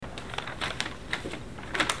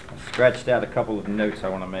scratched out a couple of notes I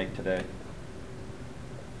want to make today.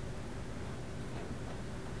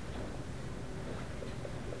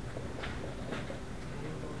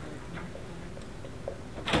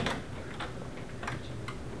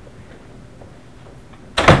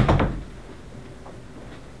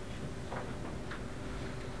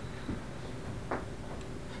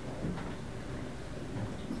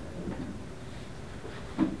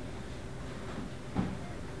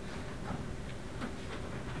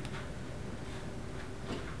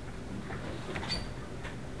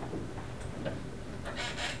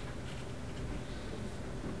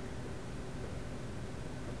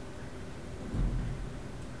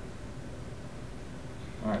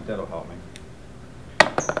 All right, that'll help me.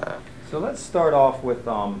 So let's start off with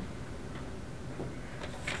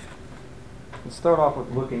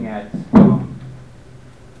looking at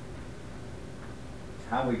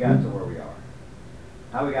how we got to where we are.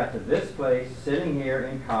 How we got to this place, sitting here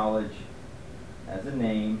in college as a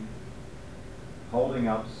name, holding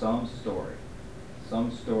up some story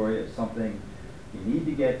of something you need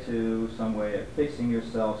to get to, some way of fixing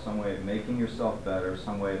yourself, some way of making yourself better,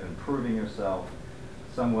 some way of improving yourself,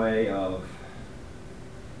 some way of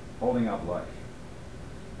holding up life.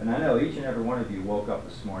 And I know each and every one of you woke up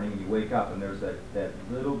this morning, and you wake up and there's that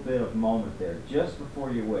little bit of moment there just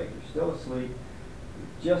before you wake. You're still asleep,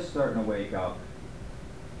 you're just starting to wake up.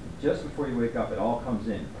 Just before you wake up, it all comes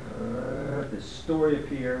in. This story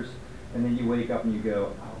appears, and then you wake up and you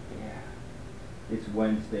go, oh yeah, it's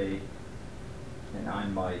Wednesday, and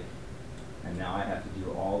I'm Mike, and now I have to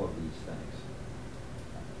do all of these things.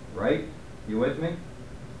 Right? You with me?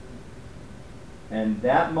 And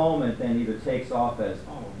that moment then either takes off as,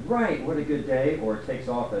 oh, right, what a good day, or it takes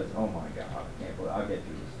off as, oh my God, I can't believe I'll get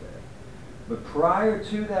through this day. But prior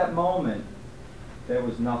to that moment, there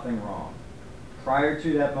was nothing wrong. Prior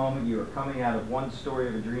to that moment, you were coming out of one story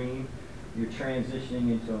of a dream, you're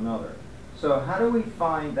transitioning into another. So how do we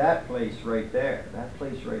find that place right there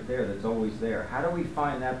that's always there? How do we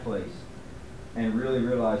find that place and really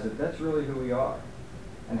realize that that's really who we are?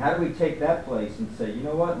 And how do we take that place and say, you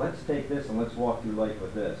know what, let's take this and let's walk through life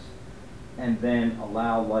with this. And then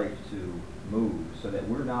allow life to move so that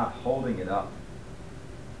we're not holding it up.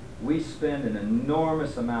 We spend an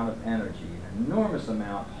enormous amount of energy, an enormous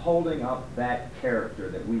amount holding up that character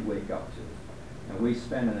that we wake up to. And we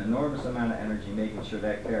spend an enormous amount of energy making sure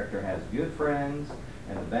that character has good friends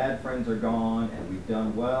and the bad friends are gone and we've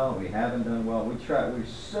done well, we haven't done well. We're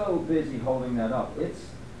so busy holding that up.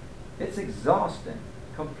 It's exhausting.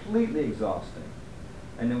 Completely exhausting.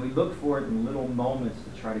 And then we look for it in little moments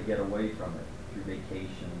to try to get away from it through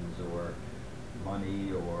vacations or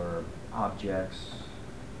money or objects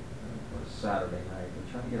or Saturday night.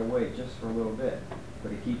 We're trying to get away just for a little bit,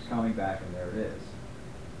 but it keeps coming back and there it is.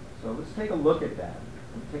 So let's take a look at that.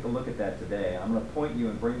 Let's take a look at that today. I'm going to point you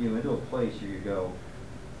and bring you into a place where you go,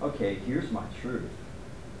 okay, here's my truth.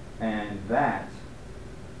 And that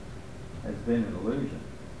has been an illusion.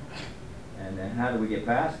 And then how do we get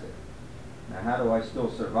past it? Now, how do I still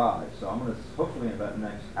survive? So I'm going to, hopefully in about the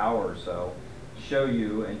next hour or so, show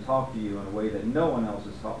you and talk to you in a way that no one else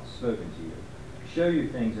has spoken to you. Show you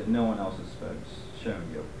things that no one else has shown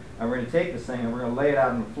you. And we're going to take this thing and we're going to lay it out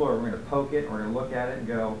on the floor. We're going to poke it. And we're going to look at it and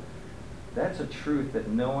go, that's a truth that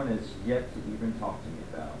no one has yet to even talk to me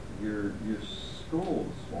about. Your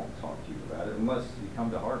schools won't talk to you about it unless you come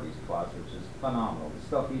to Harvey's class, which is phenomenal. The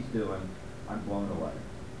stuff he's doing, I'm blown away.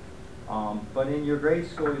 But in your grade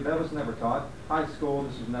school, that was never taught. High school,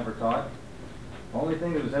 this was never taught. The only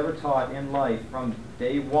thing that was ever taught in life from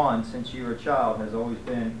day one since you were a child has always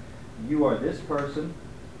been, you are this person,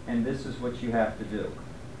 and this is what you have to do.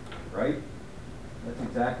 Right? That's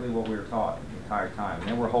exactly what we were taught the entire time. And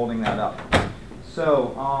then we're holding that up.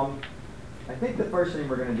 So, I think the first thing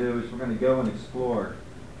we're going to do is we're going to go and explore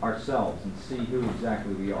ourselves and see who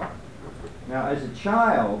exactly we are. Now, as a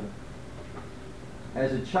child,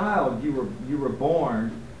 you were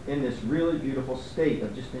born in this really beautiful state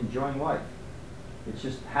of just enjoying life. It's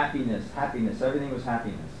just happiness, everything was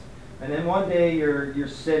happiness. And then one day you're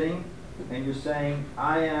sitting and you're saying,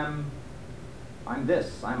 I'm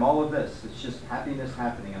this, I'm all of this. It's just happiness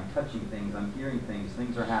happening. I'm touching things, I'm hearing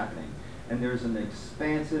things are happening. And there's an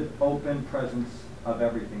expansive, open presence of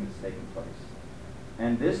everything that's taking place.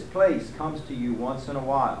 And this place comes to you once in a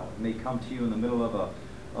while. It may come to you in the middle of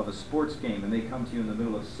a sports game. It may come to you in the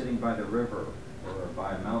middle of sitting by the river or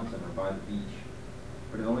by a mountain or by the beach.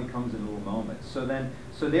 But it only comes in little moments. So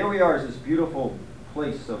there we are as this beautiful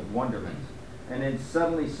place of wonderment. And then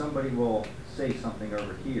suddenly somebody will say something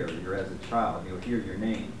over here. You're as a child. You'll hear your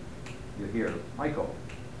name. You'll hear Michael.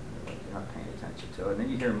 You're not paying attention to it. And then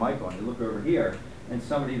you hear Michael and you look over here And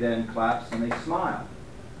somebody then claps and they smile.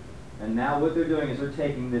 And now what they're doing is they're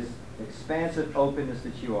taking this expansive openness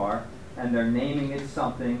that you are, and they're naming it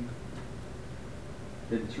something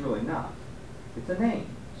that it's really not. It's a name.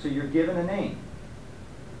 So you're given a name.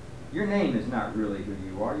 Your name is not really who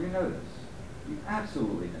you are. You know this. You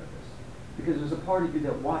absolutely know this. Because there's a part of you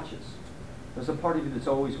that watches. There's a part of you that's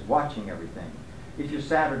always watching everything. If you're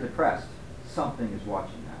sad or depressed, something is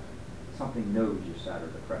watching that. Something knows you're sad or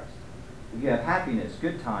depressed. If you have happiness,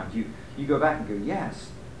 good times, you go back and go, yes,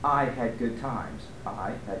 I had good times.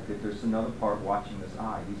 I had good. There's another part watching this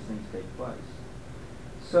I. These things take place.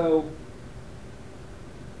 So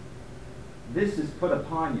this is put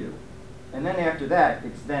upon you. And then after that,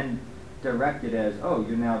 it's then directed as, oh,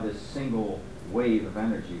 you're now this single wave of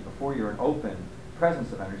energy. Before you're an open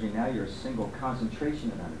presence of energy, now you're a single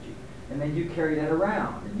concentration of energy. And then you carry that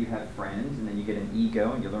around, and you have friends, and then you get an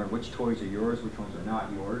ego, and you learn which toys are yours, which ones are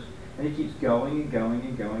not yours. And it keeps going and going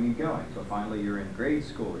and going and going. So finally you're in grade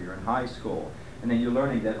school, you're in high school, and then you're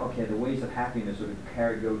learning that, okay, the ways of happiness are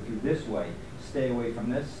to go through this way. Stay away from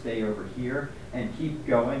this, stay over here, and keep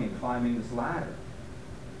going and climbing this ladder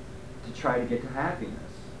to try to get to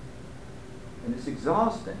happiness. And it's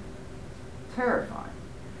exhausting, terrifying.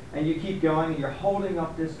 And you keep going and you're holding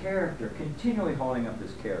up this character, continually holding up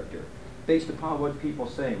this character, based upon what people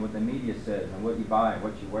say, what the media says, and what you buy, and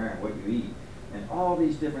what you wear, and what you eat. And all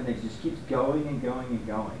these different things just keeps going and going and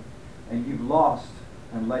going. And you've lost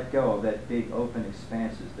and let go of that big open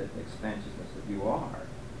expanses, that expansiousness that you are.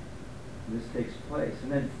 This takes place.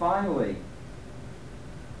 And then finally,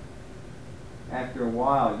 after a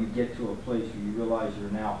while, you get to a place where you realize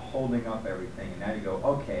you're now holding up everything. And now you go,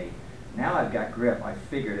 okay, now I've got grip. I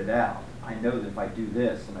figured it out. I know that if I do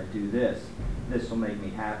this and I do this, this will make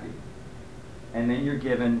me happy. And then you're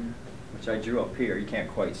given, which I drew up here. You can't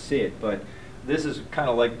quite see it, but this is kind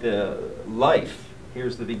of like the life.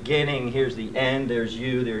 Here's the beginning, here's the end, there's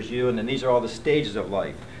you, and then these are all the stages of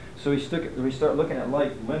life. So we start looking at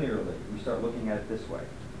life linearly. We start looking at it this way,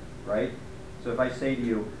 right? So if I say to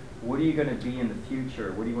you, what are you going to be in the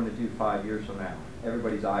future? What do you want to do 5 years from now?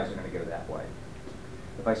 Everybody's eyes are going to go that way.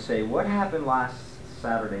 If I say, what happened last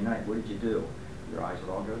Saturday night? What did you do? Your eyes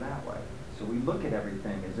would all go that way. So we look at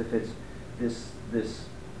everything as if it's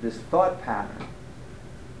this thought pattern.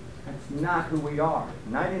 That's not who we are.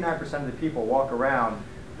 99% of the people walk around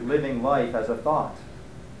living life as a thought.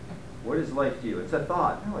 What is life to you? It's a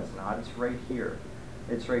thought. No, it's not. It's right here.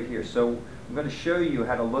 It's right here. So I'm going to show you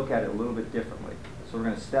how to look at it a little bit differently. So we're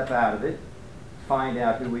going to step out of it, find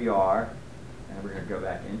out who we are, and we're going to go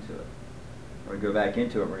back into it. When we go back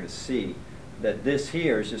into it, we're going to see that this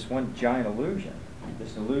here is just one giant illusion.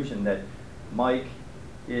 This illusion that Mike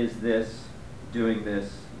is this, doing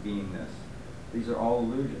this, being this. These are all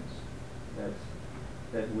illusions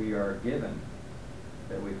that we are given,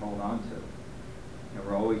 that we hold on to. And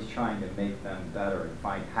we're always trying to make them better and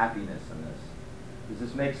find happiness in this. Does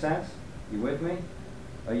this make sense? You with me?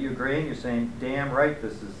 Are you agreeing? You're saying, damn right,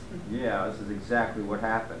 this is exactly what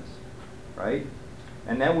happens, right?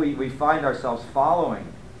 And then we find ourselves following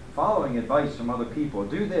advice from other people.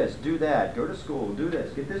 Do this, do that, go to school, do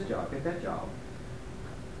this, get this job, get that job.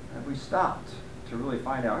 And we stopped to really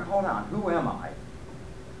find out, hold on, who am I?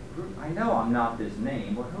 I know I'm not this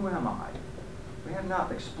name, but who am I? We have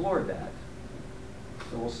not explored that.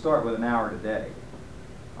 So we'll start with an hour today.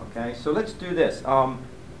 Okay, so let's do this.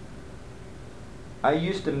 I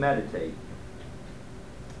used to meditate.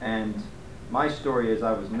 And my story is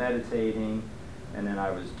I was meditating, and then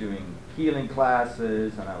I was doing healing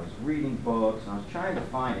classes, and I was reading books, and I was trying to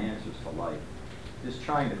find answers for life. Just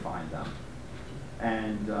trying to find them.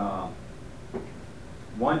 And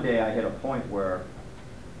one day I hit a point where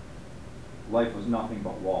life was nothing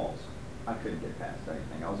but walls. I couldn't get past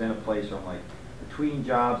anything. I was in a place where I'm like, between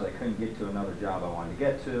jobs, I couldn't get to another job I wanted to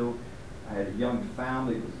get to. I had a young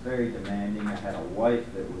family that was very demanding. I had a wife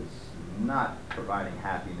that was not providing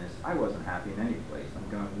happiness. I wasn't happy in any place. I'm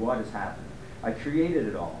going, what has happened? I created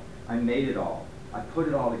it all. I made it all. I put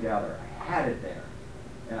it all together. I had it there.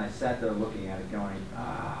 And I sat there looking at it going,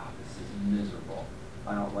 this is miserable.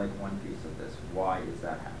 I don't like one piece of this. Why is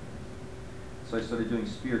that happening? So I started doing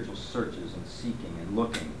spiritual searches and seeking and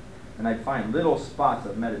looking. And I'd find little spots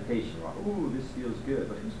of meditation where, ooh, this feels good,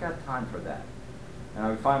 but who's got time for that? And I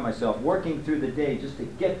would find myself working through the day just to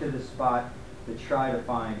get to this spot to try to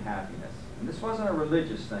find happiness. And this wasn't a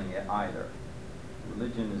religious thing either.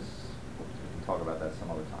 Religion is, we can talk about that some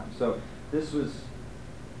other time. So this was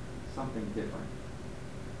something different.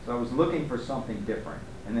 So I was looking for something different.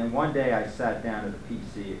 And then one day I sat down at a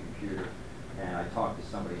PC, a computer, and I talked to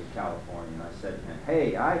somebody in California, and I said to him,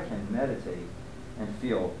 hey, I can meditate and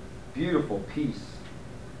feel beautiful peace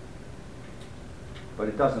but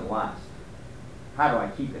it doesn't last. How do I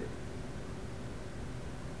keep it?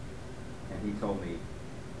 And he told me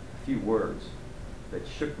a few words that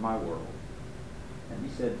shook my world. And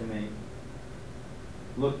he said to me,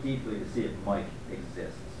 look deeply to see if Mike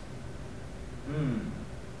exists.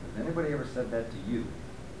 Has anybody ever said that to you?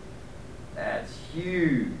 That's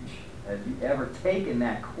huge. Have you ever taken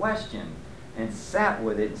that question and sat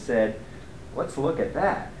with it and said, let's look at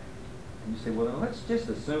that? And you say, well, then let's just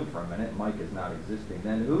assume for a minute Mike is not existing.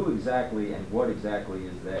 Then who exactly and what exactly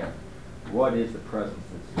is there? What is the presence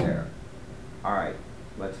that's there? All right,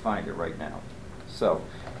 let's find it right now. So,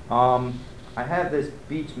 I have this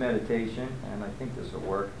beach meditation, and I think this will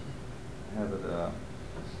work. I have it,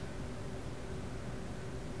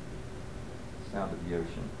 sound of the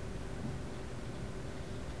ocean.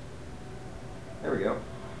 There we go.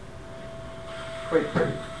 Quite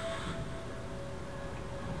pretty.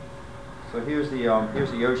 So here's the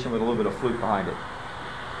ocean with a little bit of flute behind it.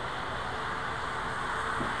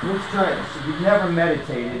 Let's try this. If you've never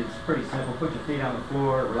meditated, it's pretty simple. Put your feet on the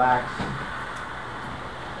floor, relax.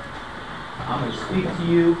 I'm going to speak to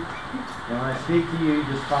you, and when I speak to you,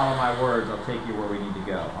 just follow my words. I'll take you where we need to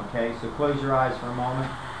go. Okay? So close your eyes for a moment.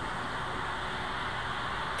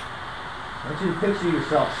 I want you to picture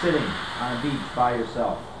yourself sitting on a beach by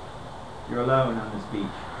yourself. You're alone on this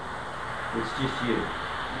beach. It's just you.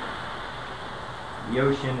 The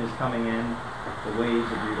ocean is coming in. The waves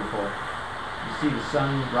are beautiful. You see the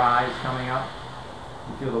sun rise coming up.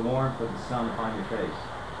 You feel the warmth of the sun upon your face.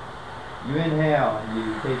 You inhale and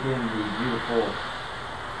you take in the beautiful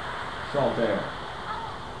salt air.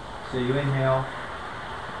 So you inhale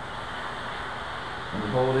and you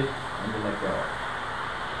hold it and you let go.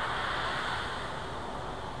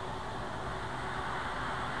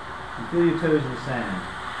 You feel your toes in the sand.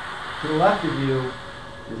 To the left of you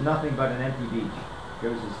is nothing but an empty beach. It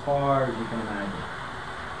goes as far as you can imagine.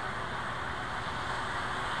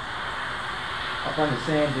 Up on the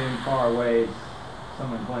sand dune far away is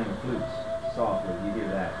someone playing a flute softly. You hear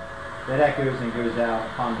that. That echoes and goes out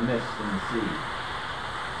upon the mist and the sea.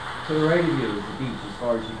 To the right of you is the beach as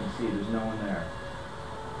far as you can see. There's no one there.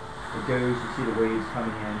 It goes, you see the waves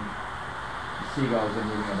coming in. The seagulls are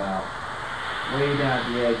moving about. Way down at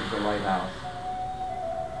the edge is the lighthouse.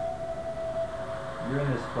 You're in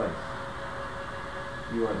this place.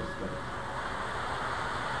 You are this place.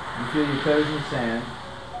 You feel your toes in the sand.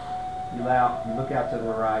 You look out to the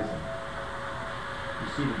horizon. You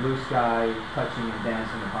see the blue sky touching and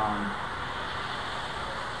dancing upon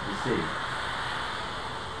the sea.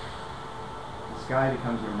 The sky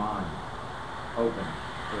becomes your mind, open,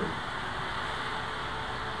 free.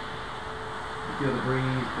 You feel the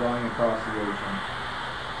breeze blowing across the ocean.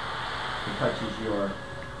 It touches your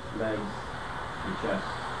legs, your chest,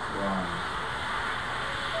 your arms.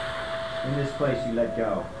 In this place you let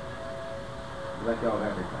go. You let go of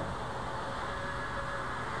everything.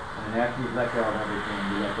 And after you've let go of everything,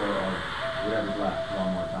 you let go of whatever's left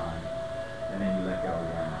one more time. And then you let go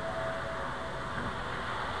again.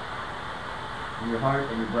 And your heart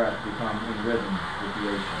and your breath become in rhythm with the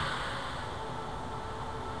ocean.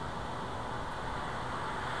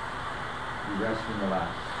 You rest and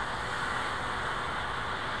relax.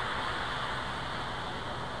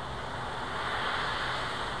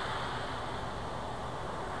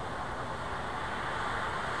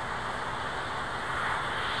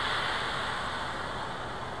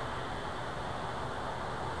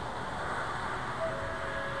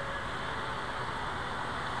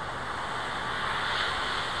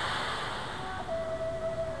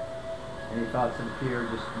 Any thoughts that appear,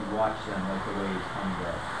 just you watch them like the waves come and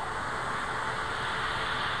go.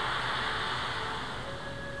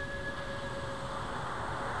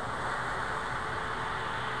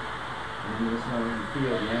 And in this moment you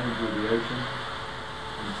feel the energy of the ocean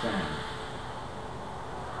and sand.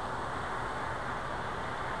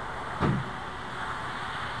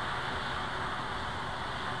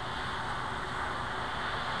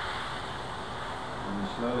 And you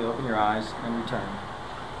slowly open your eyes and return.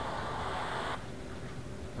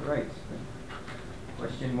 All right.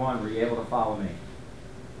 Question 1, were you able to follow me?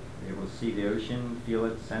 Were you able to see the ocean, feel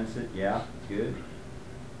it, sense it? Yeah? Good?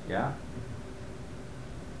 Yeah?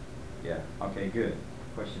 Yeah. Okay, good.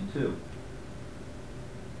 Question 2.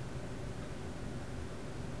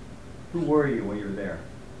 Who were you when you were there?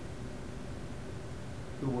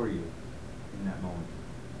 Who were you in that moment?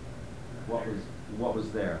 What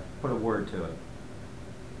was there? Put a word to it.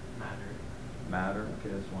 Matter. Matter? Okay,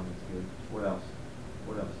 that's one that's good. What else?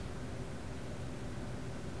 What else?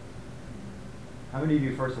 How many of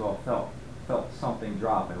you, first of all, felt something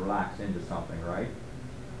drop and relax into something, right?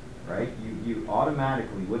 right? You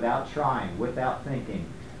automatically, without trying, without thinking,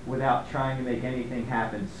 without trying to make anything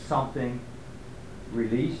happen, something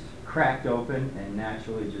released, cracked open, and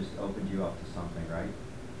naturally just opened you up to something, right?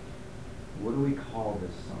 What do we call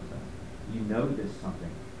this something? You know this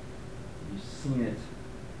something. You've seen it.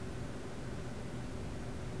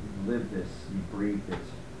 You've lived this. You've breathed it.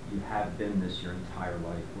 You have been this your entire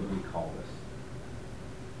life. What do we call this?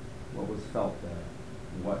 What was felt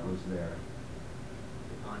there? What was there?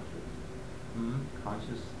 Conscious.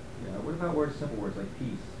 Conscious? Yeah. What about words, simple words like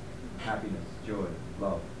peace, happiness, joy,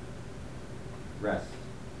 love, rest,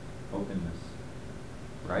 openness?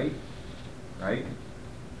 Right? Right?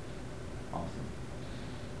 Awesome.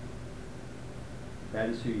 That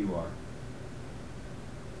is who you are.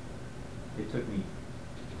 It took me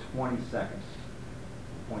 20 seconds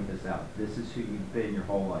to point this out. This is who you've been your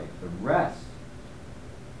whole life. The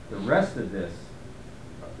rest of this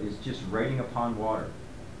is just writing upon water.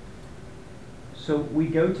 So we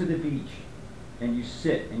go to the beach, and you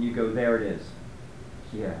sit, and you go, there it is.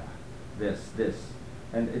 Yeah, this.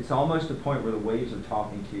 And it's almost the point where the waves are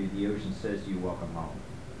talking to you. The ocean says to you, welcome home.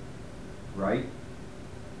 Right?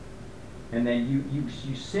 And then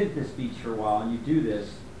you sit at this beach for a while, and you do this,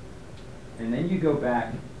 and then you go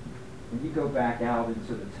back, and you go back out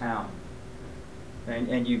into the town.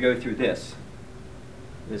 And you go through this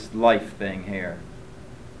life thing here.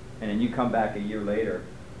 And then you come back a year later,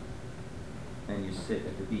 and you sit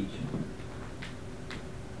at the beach,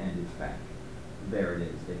 and it's back. There it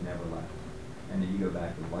is. It never left. And then you go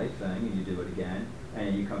back to the life thing, and you do it again, and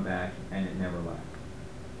then you come back, and it never left.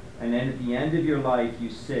 And then at the end of your life, you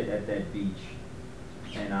sit at that beach,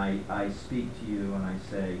 and I speak to you, and I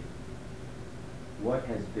say, what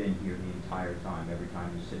has been here the entire time? Every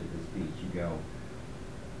time you sit at this beach, you go,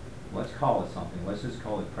 let's call it something. Let's just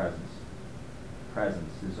call it presence.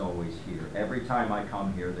 Presence is always here. Every time I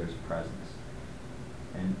come here, there's presence.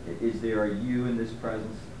 And is there a you in this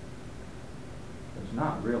presence? There's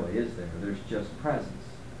not really, is there? There's just presence,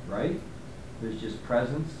 right? There's just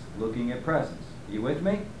presence looking at presence. Are you with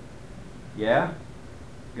me? Yeah?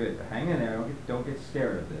 Good. Hang in there. Don't get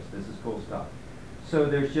scared of this. This is cool stuff. So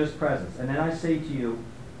there's just presence. And then I say to you,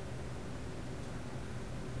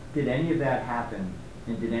 did any of that happen?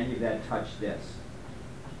 And did any of that touch this?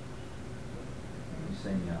 And you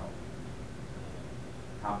say no.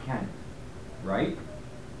 How can it? Right?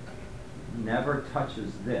 Never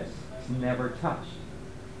touches this. It's never touched.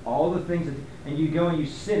 All the things that, and you go and you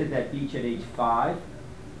sit at that beach at age 5,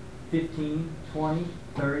 15, 20,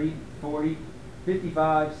 30, 40,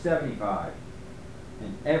 55, 75.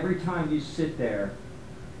 And every time you sit there,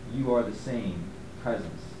 you are the same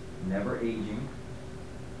presence. Never aging.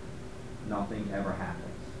 Nothing ever happens.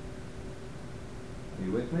 Are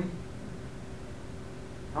you with me?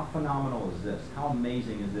 How phenomenal is this? How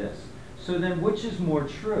amazing is this? So then which is more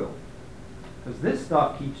true? Because this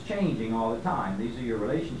stuff keeps changing all the time. These are your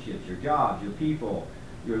relationships, your jobs, your people,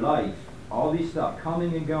 your life, all these stuff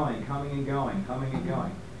coming and going, coming and going, coming and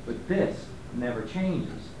going. But this never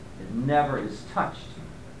changes. It never is touched.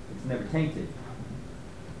 It's never tainted.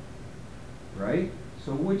 Right?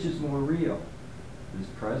 So which is more real? This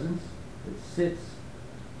presence that sits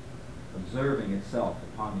observing itself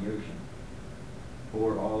upon the ocean,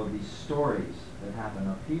 or all of these stories that happen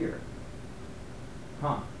up here?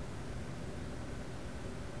 Huh?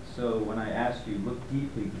 So when I ask you, look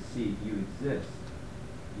deeply to see if you exist,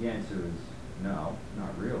 the answer is no,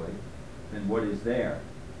 not really. Then what is there?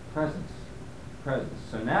 Presence. Presence.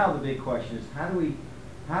 So now the big question is, how do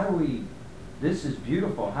we, this is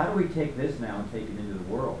beautiful, how do we take this now and take it into the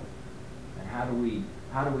world? And how do we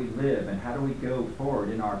live, and how do we go forward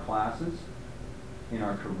in our classes, in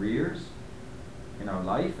our careers, in our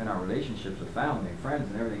life, in our relationships with family and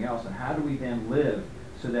friends and everything else, and how do we then live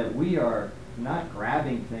so that we are not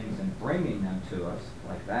grabbing things and bringing them to us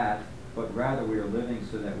like that, but rather we are living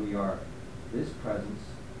so that we are this presence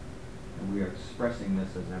and we are expressing this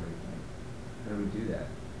as everything. How do we do that?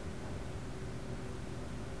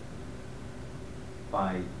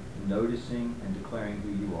 By noticing and declaring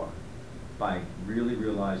who you are. By really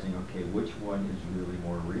realizing, okay, which one is really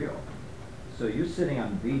more real. So you're sitting on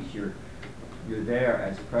the beach, you're there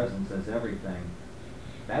as presence, as everything.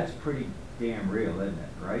 That's pretty damn real, isn't it?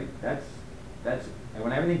 Right? That's and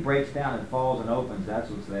when everything breaks down and falls and opens,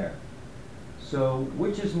 that's what's there. So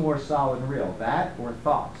which is more solid and real, that or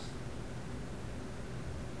thoughts?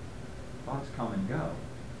 Thoughts come and go,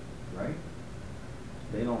 right?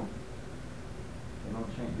 They don't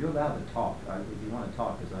change. You're allowed to talk if you want to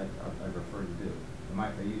talk, as I prefer to do.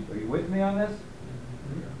 Are you with me on this?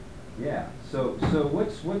 Yeah. So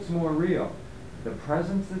what's more real? The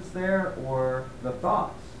presence that's there or the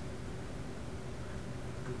thoughts?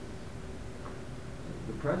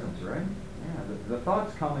 The presence, right? Yeah, the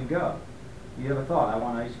thoughts come and go. You have a thought, I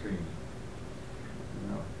want ice cream. You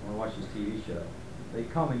know, I want to watch this TV show. They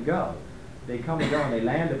come and go. They come and go and they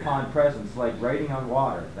land upon presence like writing on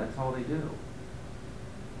water. That's all they do.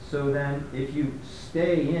 So then, if you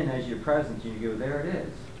stay in as your presence, you go, there it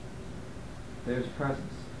is. There's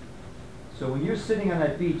presence. So when you're sitting on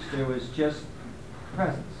that beach, there was just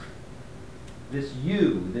presence. This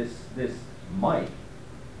you, this Mike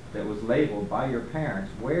that was labeled by your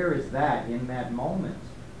parents, where is that in that moment?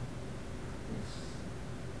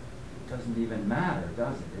 It doesn't even matter,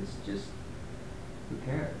 does it? It's just, who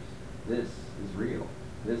cares? This is real.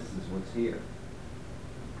 This is what's here.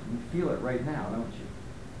 You feel it right now, don't you?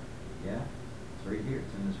 Yeah? It's right here.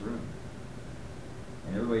 It's in this room.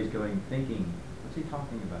 And everybody's going, thinking, what's he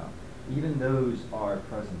talking about? Even those are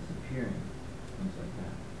presence appearing. Things like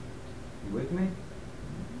that. You with me?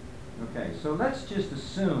 Okay, so let's just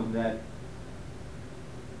assume that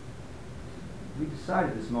we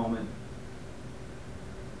decided this moment,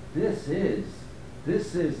 this is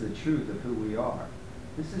the truth of who we are.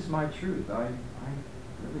 This is my truth. I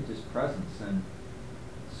really just presence. And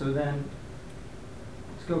so then,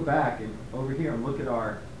 let's go back and over here and look at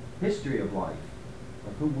our history of life,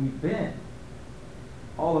 of who we've been.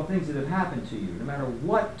 All the things that have happened to you, no matter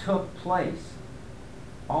what took place,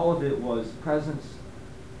 all of it was presence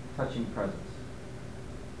touching presence.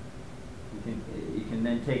 You can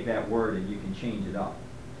then take that word and you can change it up.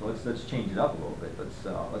 So let's change it up a little bit.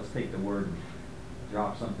 Let's take the word and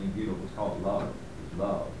drop something beautiful. It's called love.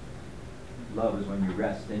 Love. Love is when you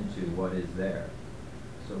rest into what is there.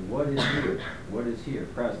 So what is here? What is here?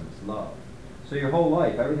 Presence, love. So your whole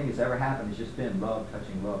life, everything that's ever happened has just been love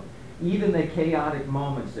touching love. Even the chaotic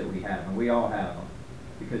moments that we have, and we all have them.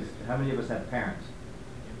 Because how many of us have parents?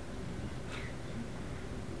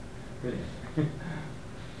 Good answer.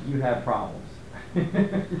 You have problems.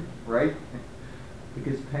 Right?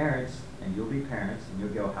 Because parents, and you'll be parents, and you'll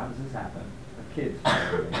go, how does this happen? A kid's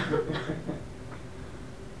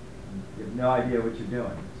You have no idea what you're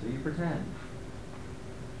doing, so you pretend.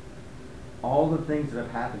 All the things that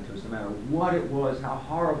have happened to us, no matter what it was, how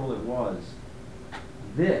horrible it was,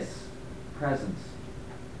 this presence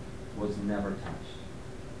was never touched.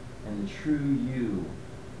 And the true you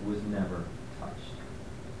was never touched.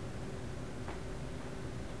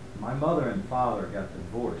 My mother and father got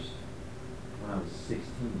divorced when I was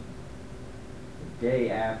 16. The day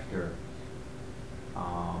after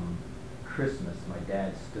Christmas, my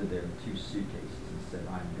dad stood there with 2 suitcases and said,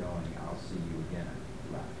 I'm going, I'll see you again,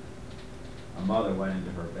 and left. My mother went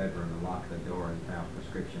into her bedroom and locked the door and found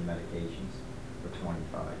prescription medications for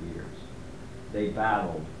 25 years. They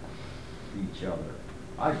battled each other.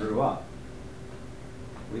 I grew up.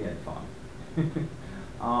 We had fun.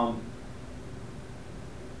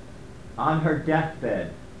 On her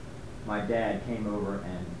deathbed, my dad came over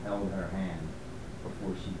and held her hand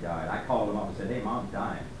before she died. I called him up and said, hey, Mom's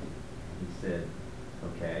dying. He said,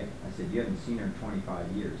 okay. I said, you haven't seen her in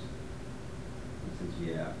 25 years. He says,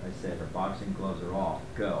 yeah. I said, her boxing gloves are off.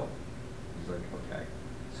 Go. He's like, okay.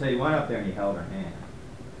 So he went up there and he held her hand.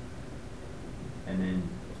 And then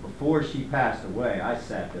before she passed away, I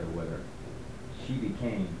sat there with her. She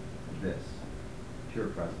became this, pure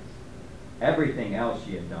presence. Everything else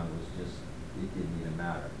she had done was just, it didn't even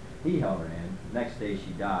matter. He held her hand. Next day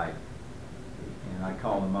she died. And I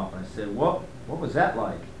called him up and I said, what was that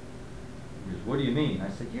like? He goes, what do you mean? I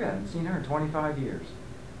said, you haven't seen her in 25 years.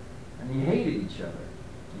 And he hated each other.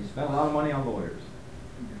 He spent a lot of money on lawyers.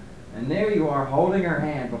 And there you are holding her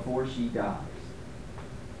hand before she dies.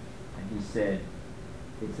 And he said,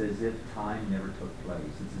 it's as if time never took place.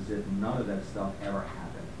 It's as if none of that stuff ever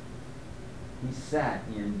happened. He sat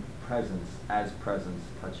in presence as presence,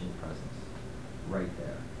 touching presence, right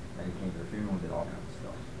there. Then he came to the funeral and did all kinds of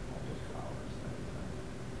stuff, all those flowers and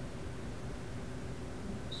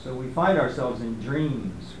everything. So we find ourselves in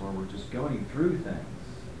dreams where we're just going through things,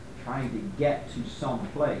 trying to get to some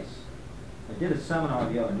place. I did a seminar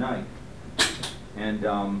the other night, and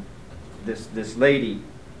this lady,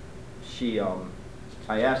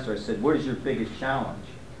 I asked her, I said, what is your biggest challenge?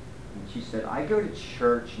 And she said, I go to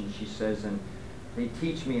church, and she says, and they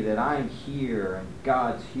teach me that I'm here and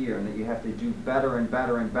God's here and that you have to do better and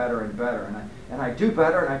better and better and better. And I do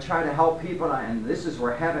better and I try to help people and this is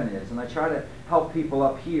where heaven is. And I try to help people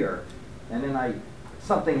up here. And then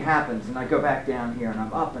something happens and I go back down here and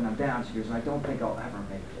I'm up and I'm down. She goes, and I don't think I'll ever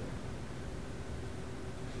make it.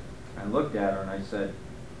 I looked at her and I said,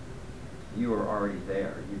 you are already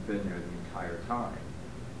there. You've been there the entire time.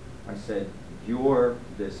 I said, you're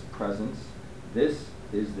this presence. This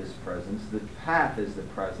is this presence. The path is the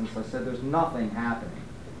presence. I said, there's nothing happening.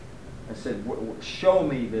 I said, show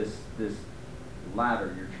me this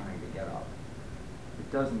ladder you're trying to get up.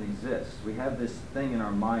 It doesn't exist. We have this thing in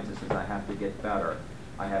our minds that says, I have to get better.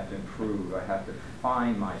 I have to improve. I have to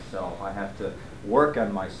find myself. I have to work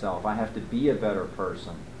on myself. I have to be a better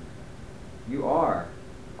person. You are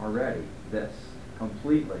already this,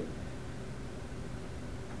 completely.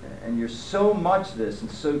 And you're so much this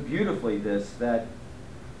and so beautifully this that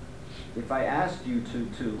if I asked you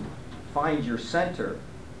to find your center,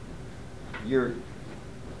 your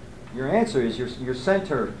answer is your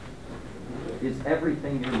center is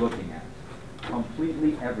everything you're looking at.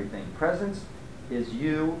 Completely everything. Presence is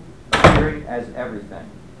you appearing as everything.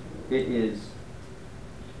 It is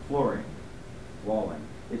flooring, walling.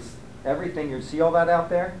 It's everything. You see all that out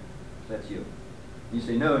there? That's you. You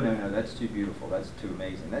say, no, that's too beautiful. That's too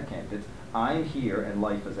amazing. That can't. It's I'm here and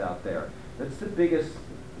life is out there. That's the biggest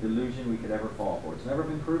illusion we could ever fall for. It's never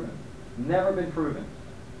been proven. Never been proven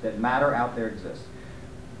that matter out there exists.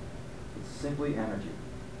 It's simply energy.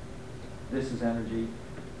 This is energy.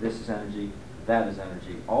 This is energy. That is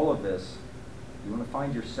energy. All of this, you want to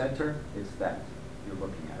find your center? It's that. You're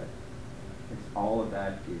looking at it. It's all of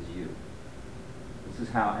that is you. This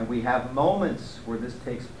is how, and we have moments where this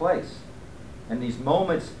takes place. And these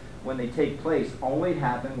moments, when they take place, only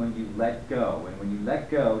happen when you let go. And when you let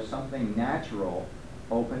go, something natural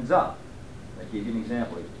opens up. I'll give you an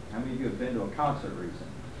example. How many of you have been to a concert recently,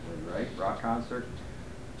 right? Rock concert,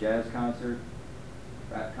 jazz concert,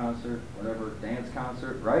 rap concert, whatever, dance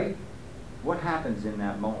concert, right? What happens in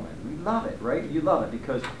that moment? We love it, right? You love it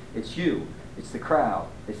because it's you, it's the crowd,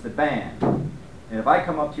 it's the band. And if I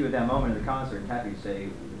come up to you at that moment of the concert and tap you and say,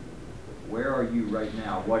 where are you right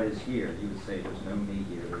now? What is here? You would say, there's no me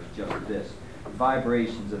here, there's just this.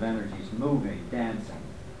 Vibrations of energies moving, dancing,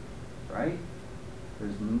 right?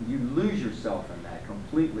 You lose yourself in that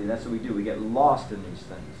completely. That's what we do. We get lost in these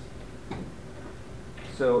things.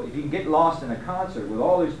 So if you can get lost in a concert with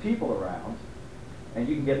all those people around, and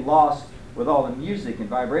you can get lost with all the music and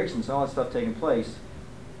vibrations and all that stuff taking place,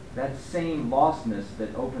 that same lostness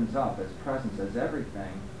that opens up as presence, as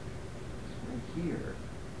everything, is right here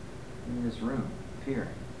in this room, appearing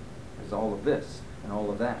as all of this and all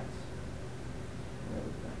of that. And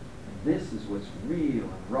everything. And this is what's real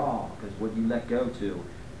and raw, because what you let go to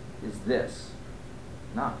is this,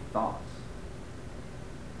 not thoughts.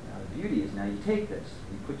 Now the beauty is now you take this,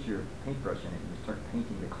 you put your paintbrush in it, and you start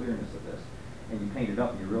painting the clearness of this. And you paint it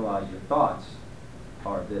up and you realize your thoughts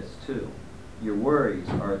are this too. Your worries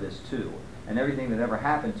are this too. And everything that ever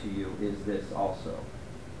happened to you is this also.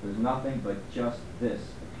 There's nothing but just this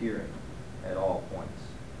appearing at all points.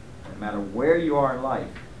 No matter where you are in life,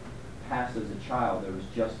 past as a child, there was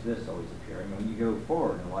just this always appearing. When you go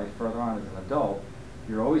forward in life, further on as an adult,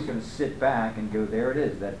 you're always going to sit back and go, there it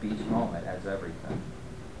is, that beach moment as everything.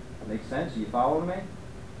 Make sense? Are you following me?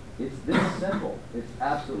 It's this simple. It's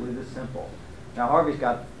absolutely this simple. Now Harvey's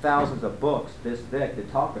got thousands of books this thick that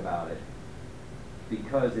talk about it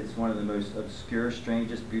because it's one of the most obscure,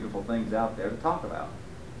 strangest, beautiful things out there to talk about.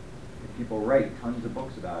 And people write tons of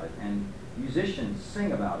books about it, and musicians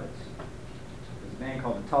sing about it. There's a band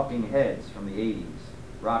called the Talking Heads from the 80s,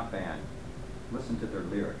 rock band. Listen to their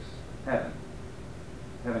lyrics. Heaven.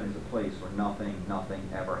 Heaven is a place where nothing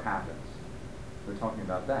ever happens. They're talking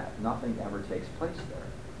about that. Nothing ever takes place there.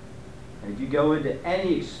 And if you go into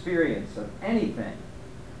any experience of anything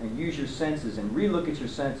and use your senses and relook at your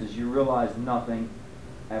senses, you realize nothing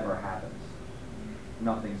ever happens.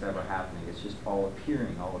 Nothing's ever happening. It's just all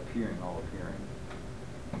appearing, all appearing, all appearing.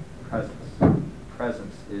 Presence.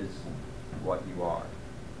 Presence is what you are.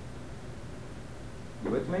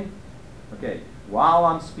 You with me? Okay. While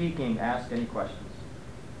I'm speaking, ask any questions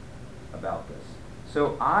about this.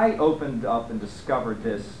 So I opened up and discovered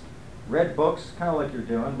this. Read books, kind of like you're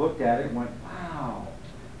doing, looked at it and went, wow.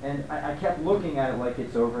 And I kept looking at it like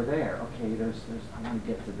it's over there. Okay, I want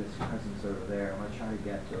to get to this presence over there. I'm going to try to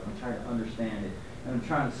get to it. I'm trying to understand it. And I'm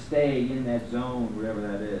trying to stay in that zone, wherever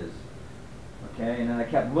that is. Okay, and then I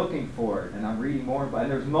kept looking for it, and I'm reading more.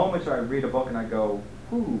 And there's moments where I read a book and I go,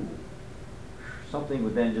 ooh. Something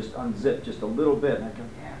would then just unzip just a little bit, and I go,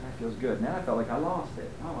 yeah, that feels good. And then I felt like I lost it.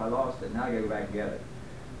 Oh, I lost it. Now I got to go back and get it.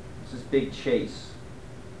 It's this big chase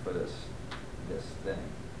for this thing.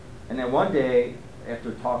 And then one day,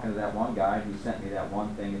 after talking to that one guy, he sent me that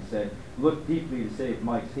one thing and said, look deeply to see if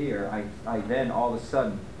Mike's here. I then all of a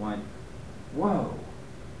sudden went, whoa.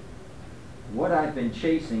 What I've been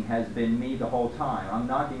chasing has been me the whole time. I'm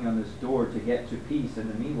knocking on this door to get to peace,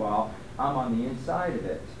 and meanwhile, I'm on the inside of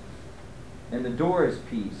it. And the door is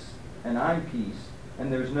peace, and I'm peace,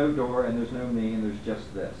 and there's no door, and there's no me, and there's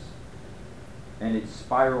just this. And it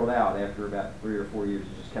spiraled out after about 3 or 4 years.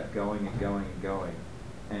 It just kept going and going and going.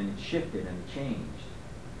 And it shifted and it changed.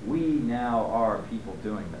 We now are people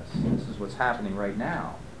doing this. This is what's happening right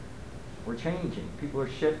now. We're changing. People are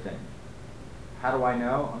shifting. How do I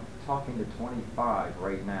know? I'm talking to 25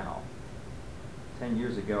 right now. 10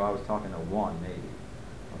 years ago, I was talking to 1 maybe.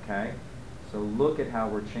 Okay? So look at how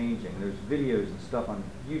we're changing. There's videos and stuff on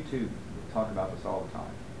YouTube that talk about this all the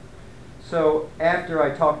time. So after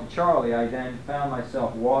I talked to Charlie, I then found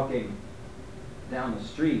myself walking down the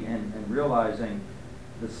street and realizing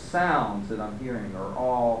the sounds that I'm hearing are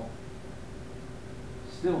all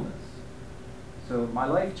stillness. So my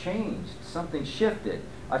life changed. Something shifted.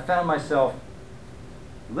 I found myself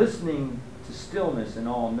listening to stillness in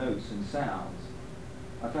all notes and sounds.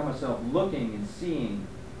 I found myself looking and seeing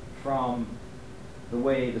from the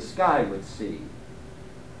way the sky would see.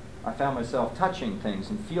 I found myself touching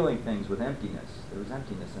things and feeling things with emptiness. There was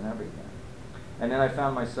emptiness in everything. And then I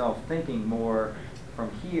found myself thinking more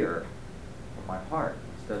from here, from my heart,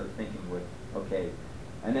 instead of thinking with, okay.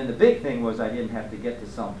 And then the big thing was I didn't have to get to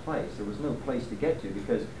some place. There was no place to get to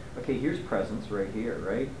because, okay, here's presence right here,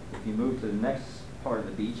 right? If you move to the next part of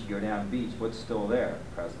the beach, you go down the beach, what's still there?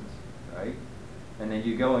 Presence, right? And then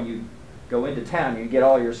you go into town, you get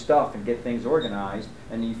all your stuff and get things organized,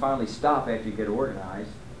 and then you finally stop after you get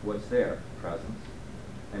organized. What's there? Presence.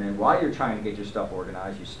 And then while you're trying to get your stuff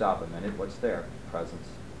organized, you stop a minute. What's there? Presence.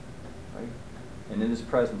 Right? And in this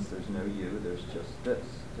presence, there's no you. There's just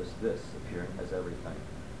this appearing as everything.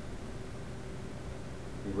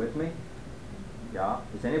 You with me? Yeah?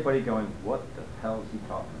 Is anybody going, what the hell is he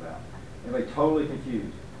talking about? Anybody totally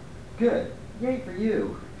confused? Good. Yay for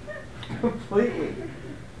you. Completely.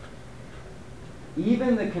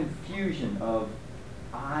 Even the confusion of,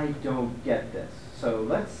 I don't get this. So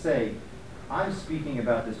let's say I'm speaking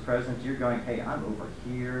about this presence. You're going, hey, I'm over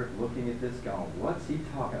here looking at this going, what's he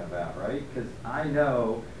talking about, right? Because I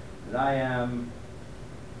know that I am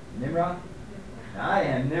Nimrod. I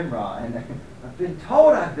am Nimrod. And I've been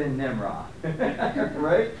told I've been Nimrod.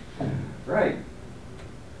 Right? Right.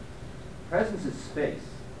 Presence is space.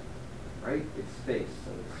 Right? It's space,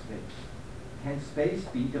 so it's space. Can space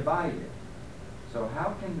be divided? So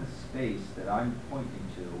how can the space that I'm pointing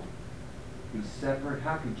to be separate?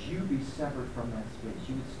 How could you be separate from that space?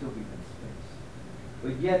 You would still be in space.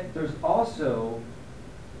 But yet there's also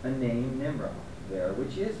a name, Nimrod, there,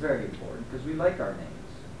 which is very important because we like our names.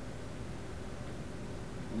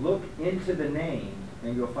 Look into the name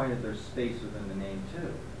and you'll find that there's space within the name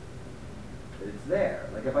too. That it's there.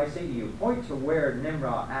 Like if I say to you, point to where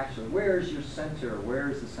Nimrod actually, where's your center? Where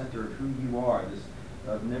is the center of who you are, this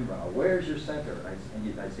of Nimrod? Where's your center?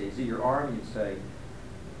 I'd say, is it your arm? You'd say,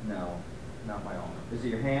 no, not my arm. Is it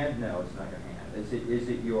your hand? No, it's not your hand. Is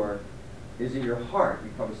it your heart?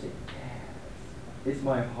 You'd probably say, yes, it's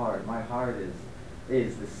my heart. My heart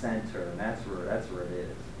is the center, and that's where it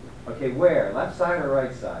is. Okay, where? Left side or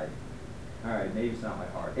right side? All right, maybe it's not my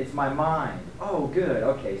heart. It's my mind. Oh, good.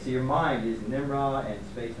 Okay, so your mind is Nimrod and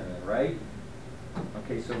space and everything, right?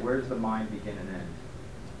 Okay, so where does the mind begin and end?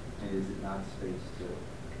 And is it not space too?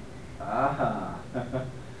 Ah.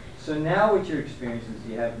 So now what you're experiencing is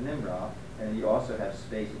you have Nimrod and you also have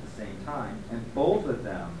space at the same time, and both of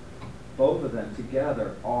them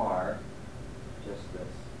together are just this.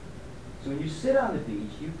 So when you sit on the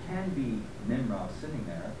beach, you can be Nimrod sitting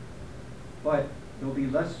there, but there'll be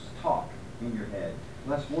less talk in your head,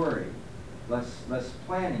 less worry, less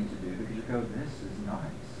planning to do because you go, this is nice.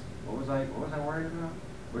 What was I worried about?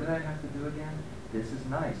 What did I have to do again? This is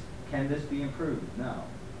nice. Can this be improved? No.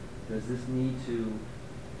 Does this need to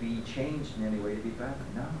be changed in any way to be better?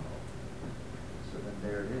 No. So then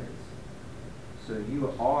there it is. So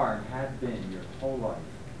you are and have been your whole life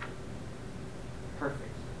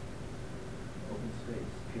perfect. Open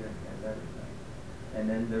space, appearing as everything. And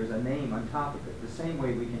then there's a name on top of it. The same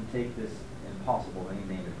way we can take this impossible name,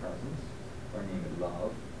 name it presence, or name it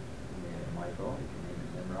love, you can name it Michael, you can name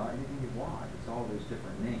it Nimrod, anything you want. It's all those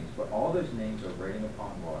different names. But all those names are writing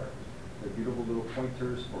upon water. They're beautiful little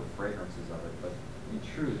pointers or fragrances of it, but in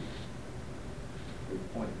truth, they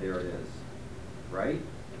point, there it is. Right?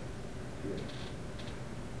 Good.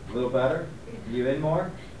 A little better? You in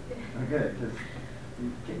more? Oh, good, because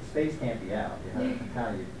space can't be out.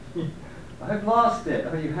 I've lost it.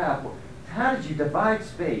 Oh, you have. Well, how did you divide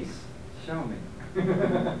space? Show me.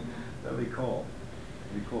 That'd be cool.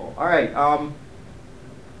 That'd be cool. All right.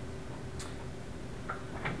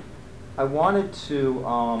 I wanted to.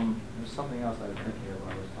 There's something else I was thinking of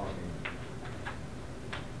when I was talking.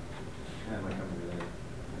 Yeah, might come to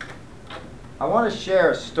that. I want to share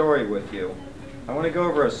a story with you. I want to go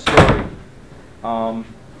over a story.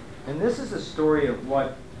 And this is a story of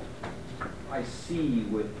what I see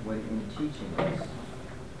when in teaching this.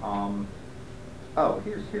 I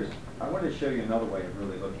wanted to show you another way of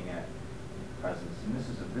really looking at presence, and this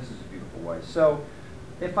is a beautiful way. So,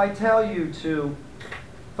 if I tell you to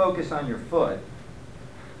focus on your foot,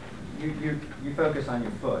 you focus on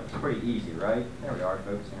your foot. It's pretty easy, right? There we are,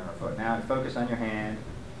 focusing on our foot. Now, focus on your hand.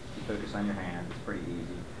 You focus on your hand. It's pretty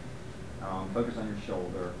easy. Focus on your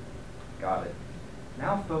shoulder. Got it.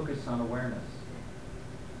 Now focus on awareness.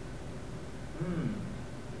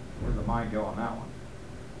 Where did the mind go on that one?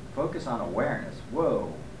 Focus on awareness.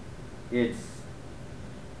 Whoa. It's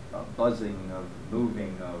a buzzing of,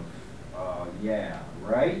 moving of, yeah,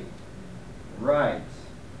 right? Right.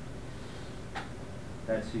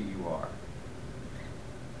 That's who you are.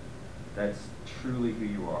 That's truly who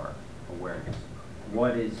you are. Awareness.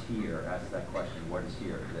 What is here? Ask that question. What is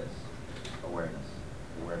here? This. Awareness.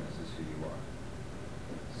 Awareness is who you are.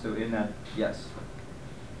 So in that, yes.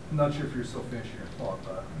 I'm not sure if you're still finishing your thought,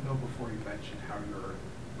 but I know before you mentioned how you're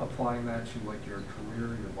applying that to like your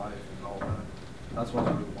career, your life, and all that. That's what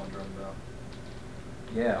I was really wondering about.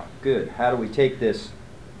 Yeah, good. How do we take this?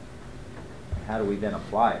 How do we then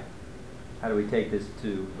apply it? How do we take this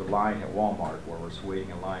to the line at Walmart where we're waiting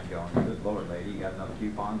in line going, good Lord, lady, you got enough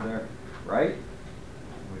coupons there? Right?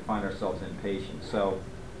 We find ourselves impatient. So,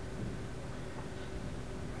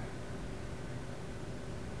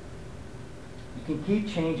 you can keep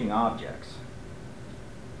changing objects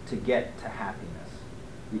to get to happiness.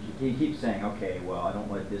 You keep saying, okay, well, I don't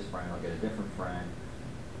like this friend, I'll get a different friend.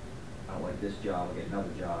 I don't like this job, I'll get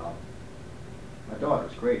another job. My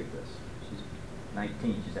daughter's great at this. She's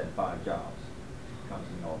 19, she's had 5 jobs. She comes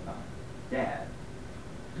to me all the time. Dad,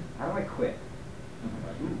 how do I quit? I'm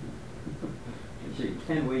like, ooh. I'll show you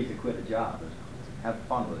 10 ways to quit a job. Have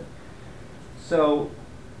fun with it. So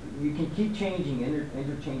you can keep changing,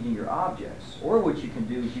 interchanging your objects. Or what you can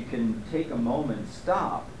do is you can take a moment,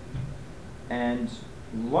 stop, and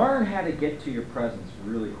learn how to get to your presence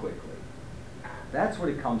really quickly. That's what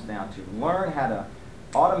it comes down to. Learn how to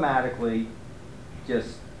automatically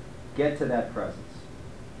just get to that presence.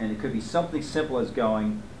 And it could be something simple as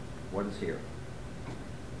going, what is here?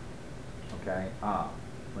 Okay? Well,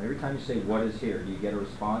 every time you say, what is here, do you get a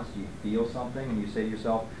response? Do you feel something? And you say to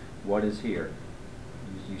yourself, what is here?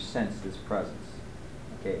 You sense this presence.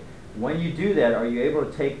 Okay? When you do that, are you able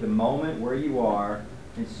to take the moment where you are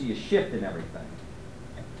and see a shift in everything?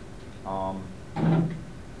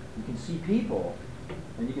 You can see people,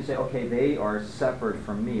 and you can say, okay, they are separate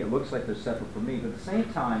from me. It looks like they're separate from me. But at the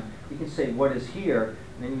same time, you can say, what is here?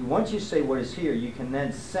 And then once you say what is here, you can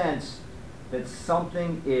then sense that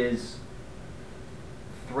something is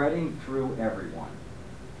threading through everyone.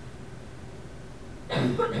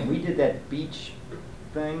 And we did that beach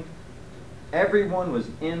thing. Everyone was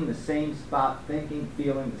in the same spot, thinking,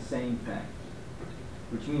 feeling the same thing.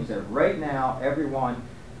 Which means that right now, everyone,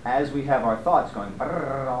 as we have our thoughts going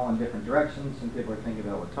all in different directions, some people are thinking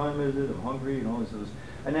about what time is it, I'm hungry, and all this.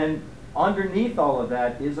 And then underneath all of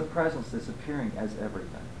that is a presence that's appearing as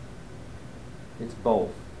everything. It's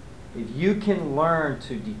both. If you can learn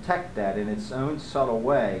to detect that in its own subtle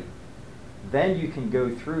way, then you can go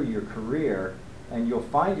through your career and you'll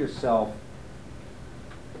find yourself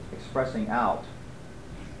expressing out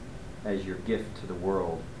as your gift to the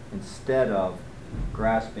world instead of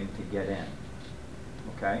grasping to get in.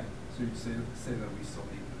 Okay? So you'd say that we still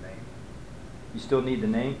need the name? You still need the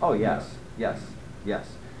name? Oh, yes, yes,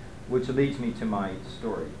 yes. Which leads me to my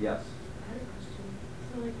story. Yes? I had a question.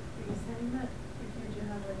 So, like, are you saying that if you do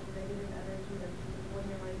have, like, negative energy, like, people in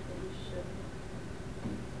your life that you should,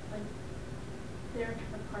 like, they're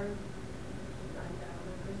a part of, not that,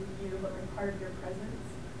 because of you, but, like, part of your presence,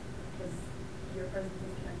 because your presence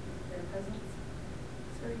is connected to their presence?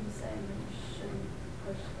 So are you saying that you shouldn't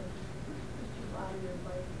push, like, people out of your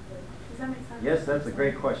life? Like, does that make sense? Yes, that's a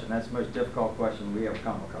great question. That's the most difficult question we ever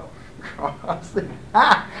come across.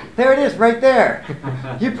 There it is, right there.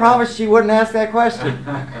 You promised she wouldn't ask that question.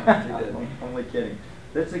 I'm only kidding.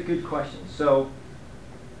 That's a good question. So,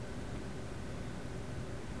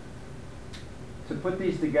 to put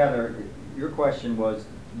these together, your question was,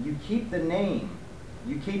 you keep the name.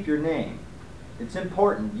 You keep your name. It's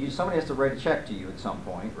important. Somebody has to write a check to you at some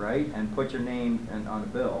point, right? And put your name on a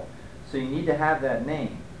bill. So you need to have that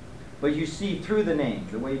name. But you see through the name,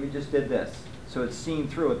 the way we just did this. So it's seen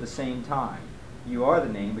through at the same time. You are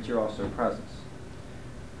the name, but you're also a presence.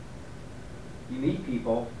 You meet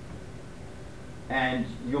people, and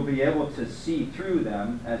you'll be able to see through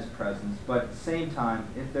them as presence, but at the same time,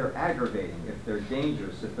 if they're aggravating, if they're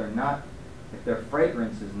dangerous, if their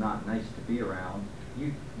fragrance is not nice to be around,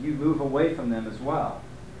 you move away from them as well.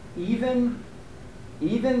 even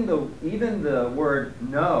the word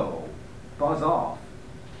no, buzz off,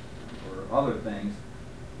 or other things,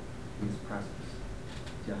 is presence.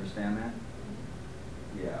 Do you understand that?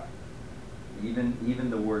 Yeah. Even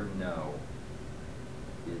the word no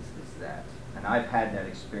is that. And I've had that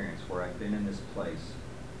experience where I've been in this place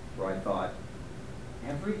where I thought,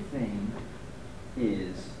 everything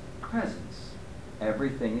is presence.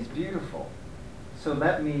 Everything is beautiful. So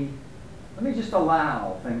let me just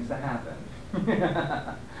allow things to happen.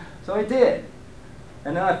 So I did.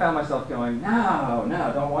 And then I found myself going, no,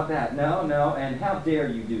 don't want that. No, and how dare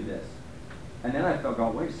you do this? And then I felt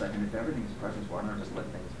going, wait a second, if everything's presence, why don't I just let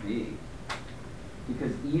things be?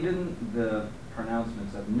 Because even the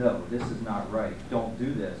pronouncements of no, this is not right, don't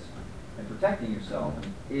do this, and protecting yourself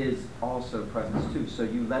is also presence too. So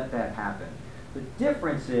you let that happen. The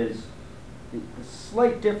difference is, the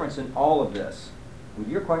slight difference in all of this, with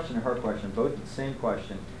your question and her question, both the same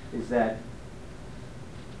question, is that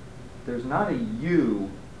there's not a you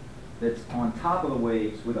that's on top of the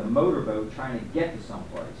waves with a motorboat trying to get to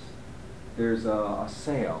someplace. There's a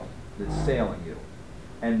sail that's sailing you,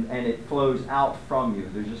 and it flows out from you.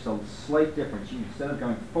 There's just a slight difference. Instead of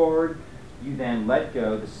going forward, you then let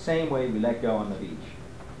go the same way we let go on the beach.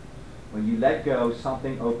 When you let go,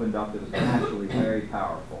 something opened up that was naturally very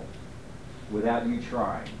powerful without you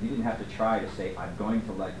trying. You didn't have to try to say, I'm going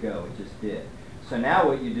to let go. It just did. So now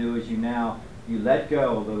what you do is you let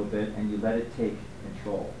go a little bit and you let it take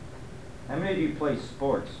control. How many of you play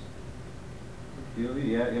sports?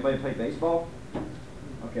 Yeah, anybody play baseball?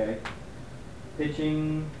 Okay.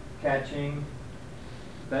 Pitching, catching,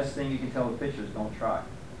 best thing you can tell the pitchers, don't try.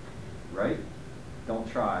 Right? Don't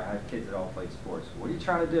try. I have kids that all played sports. What are you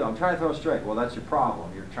trying to do? I'm trying to throw a strike. Well, that's your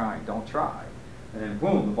problem. You're trying. Don't try. And then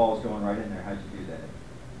boom, the ball's going right in there. How'd you do that?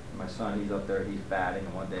 And my son, he's up there, he's batting,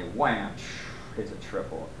 and one day, wham, hits a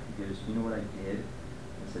triple. He goes, you know what I did?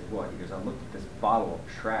 I said, what? He goes, I looked at this bottle of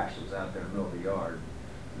trash that was out there in the middle of the yard.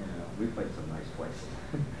 You know, we played some nice places.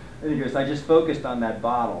 And he goes, I just focused on that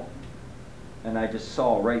bottle, and I just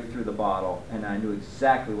saw right through the bottle, and I knew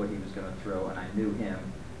exactly what he was going to throw, and I knew him,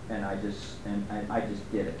 and I just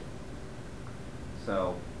did it.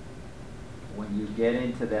 So when you get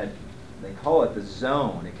into that, they call it the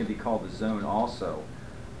zone. It can be called the zone also.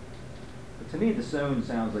 But to me, the zone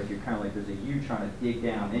sounds like you're kind of like there's a you trying to dig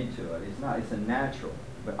down into it. It's not. It's a natural.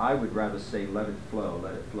 But I would rather say let it flow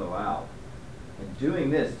out. And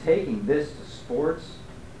doing this, taking this to sports,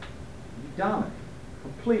 you dominate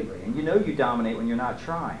completely. And you know you dominate when you're not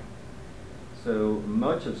trying. So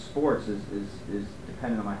much of sports is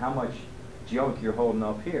dependent on how much junk you're holding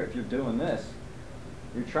up here. If you're doing this,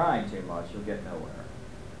 you're trying too much, you'll get nowhere.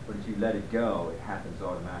 But if you let it go, it happens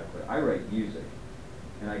automatically. I write music,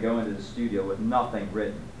 and I go into the studio with nothing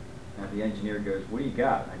written. And the engineer goes, what do you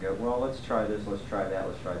got? And I go, well, let's try this, let's try that,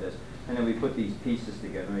 let's try this. And then we put these pieces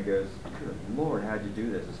together, and he goes, good Lord, how'd you do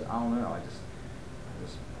this? I said, I don't know, I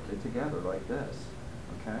just put it together like this,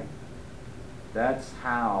 okay? That's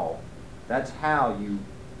how you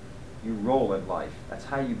roll in life. That's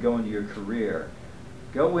how you go into your career.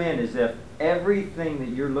 Go in as if everything that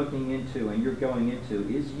you're looking into and you're going into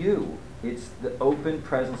is you. It's the open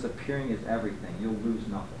presence appearing as everything. You'll lose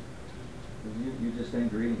nothing. You're just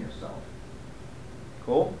ingreeding yourself.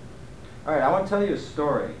 Cool? All right, I want to tell you a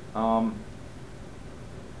story. And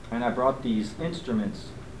I brought these instruments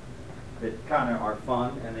that kind of are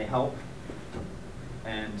fun and they help.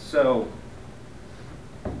 And so,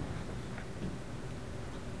 I'll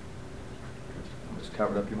just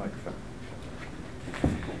cover up your microphone.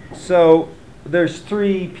 So there's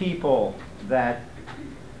three people that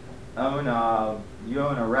you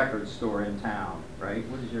own a record store in town, right?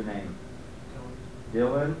 What is your name?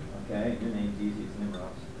 Dylan. Okay, your name's easy. It's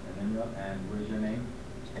Nimrod. And what is your name?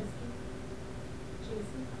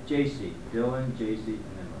 JC. Dylan, JC,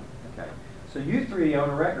 and Nimrod. Okay. So you three own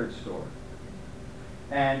a record store.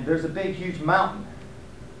 And there's a big, huge mountain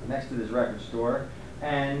next to this record store.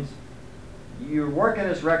 And you're working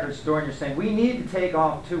this record store and you're saying, we need to take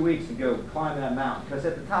off 2 weeks and go climb that mountain. Because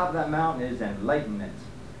at the top of that mountain is enlightenment.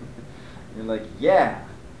 You're like, yeah.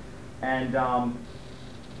 And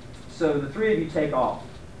so the three of you take off.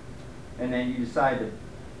 And then you decide to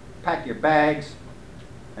pack your bags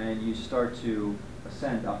and you start to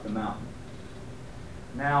ascend up the mountain.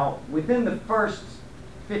 Now, within the first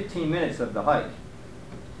 15 minutes of the hike,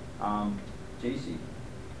 JC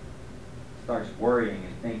starts worrying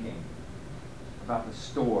and thinking about the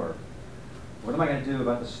store. What am I going to do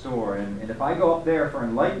about the store? And if I go up there for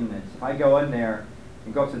enlightenment, if I go in there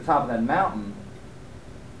and go up to the top of that mountain,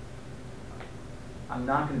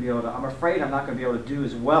 I'm afraid I'm not going to be able to do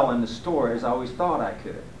as well in the store as I always thought I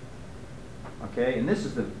could. Okay, and this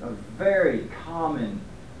is a very common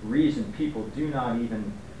reason people do not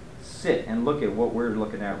even sit and look at what we're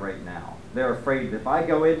looking at right now. They're afraid that if I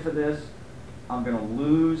go into this, I'm going to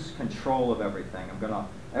lose control of everything.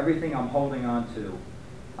 Everything I'm holding on to,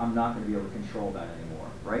 I'm not going to be able to control that anymore.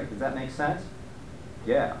 Right? Does that make sense?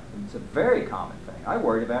 Yeah, it's a very common thing. I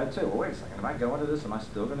worried about it too. Well, wait a second. Am I going to this? Am I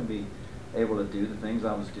still going to be able to do the things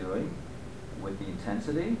I was doing with the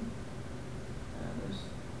intensity? And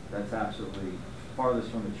that's absolutely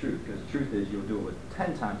farthest from the truth, because the truth is you'll do it with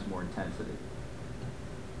 10 times more intensity.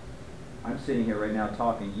 I'm sitting here right now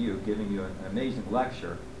talking to you, giving you an amazing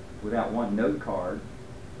lecture without one note card,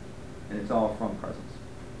 and it's all from presence,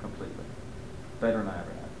 completely. Better than I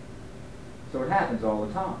ever had. So it happens all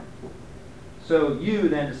the time. So you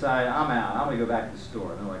then decide, I'm out, I'm going to go back to the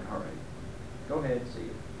store. And they're like, all right, go ahead, see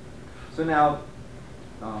you. So now,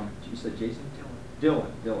 you said Jason?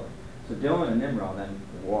 Dylan. So Dylan and Nimrod then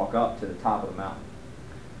walk up to the top of the mountain.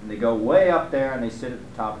 And they go way up there and they sit at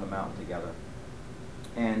the top of the mountain together.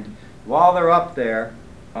 And while they're up there,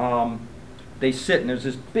 they sit, and there's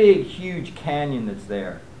this big, huge canyon that's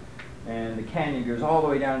there. And the canyon goes all the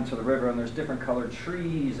way down into the river, and there's different colored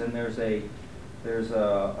trees, and there's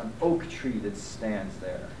an oak tree that stands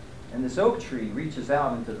there. And this oak tree reaches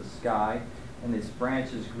out into the sky, and its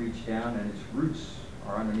branches reach down, and its roots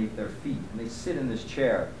are underneath their feet. And they sit in this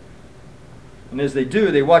chair. And as they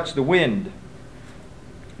do, they watch the wind.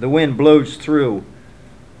 The wind blows through.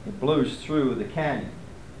 It blows through the canyon.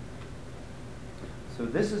 So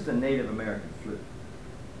this is the Native American flute.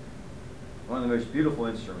 One of the most beautiful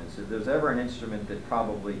instruments. If there's ever an instrument that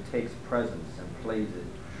probably takes presence and plays it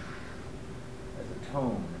as a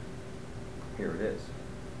tone, here it is.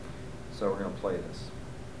 So we're going to play this.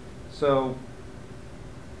 So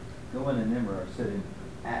Dylan and Nimrod are sitting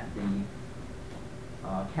at the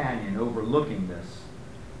canyon overlooking this,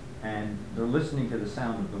 and they're listening to the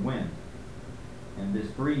sound of the wind. And this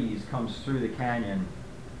breeze comes through the canyon,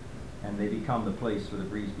 and they become the place where the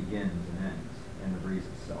breeze begins and ends, and the breeze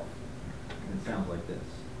itself. And it sounds like this.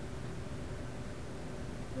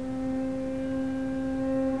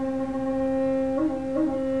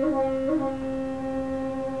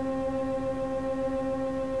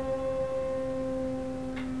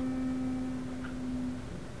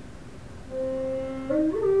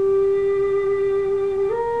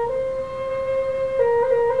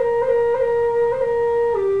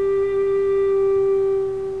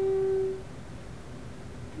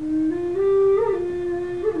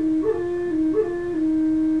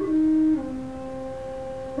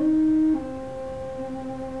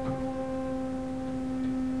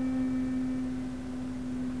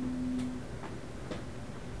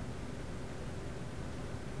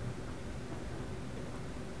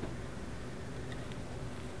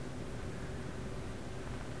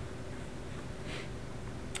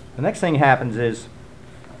 The next thing happens is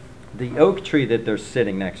the oak tree that they're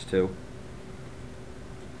sitting next to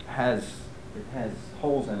has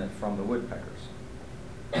holes in it from the woodpeckers.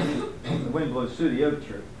 The wind blows through the oak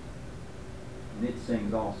tree, and it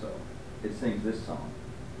sings also. It sings this song.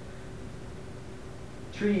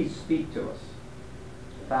 Trees speak to us,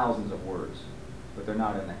 thousands of words, but they're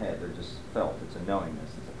not in the head. They're just felt. It's a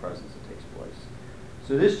knowingness. It's a presence that takes place.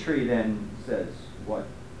 So this tree then says, what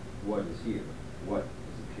is here? What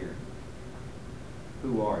is appearing?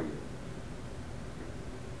 Who are you?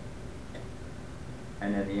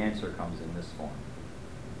 And then the answer comes in this form.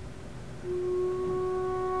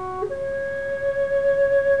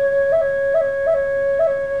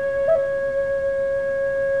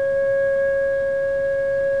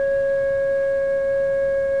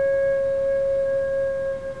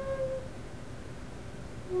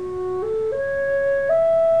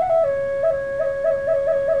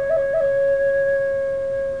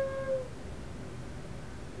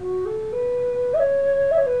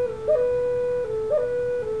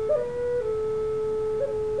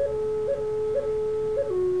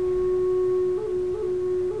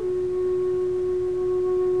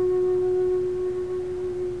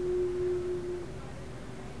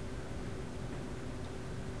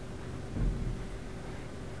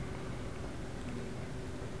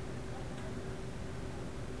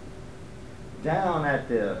 Down at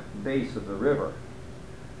the base of the river,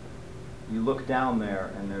 you look down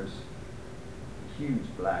there and there's a huge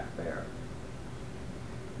black bear.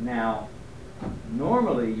 Now,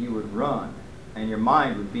 normally you would run and your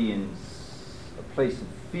mind would be in a place of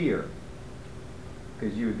fear,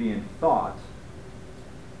 because you would be in thought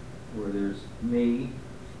where there's me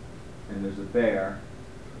and there's a bear,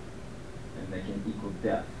 and they can equal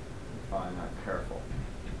death if I'm not careful.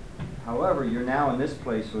 However, you're now in this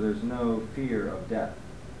place where there's no fear of death.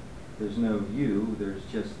 There's no you, there's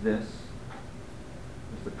just this.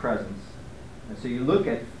 There's the presence. And so you look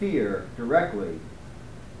at fear directly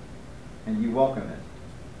and you welcome it.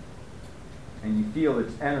 And you feel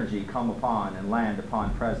its energy come upon and land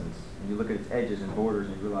upon presence. And you look at its edges and borders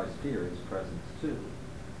and you realize fear is presence too.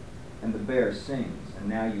 And the bear sings, and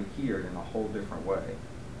now you hear it in a whole different way.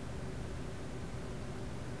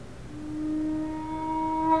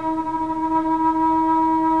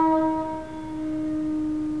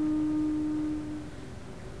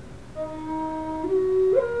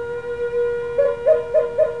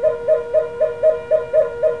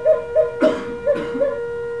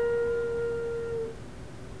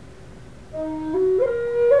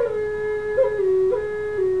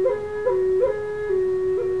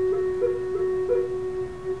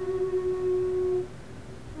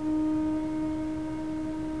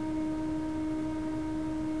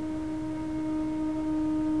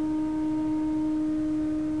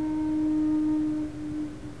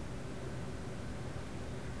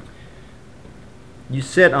 You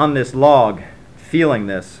sit on this log, feeling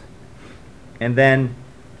this, and then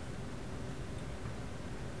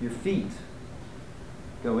your feet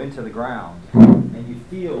go into the ground, and you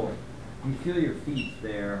feel your feet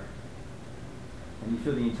there, and you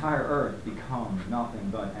feel the entire earth become nothing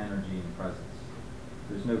but energy and presence.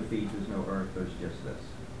 There's no feet, there's no earth, there's just this.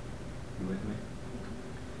 You with me?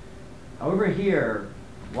 Over here,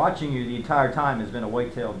 watching you the entire time has been a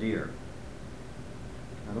white-tailed deer.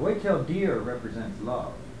 Now, the white-tailed deer represents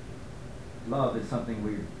love. Love is something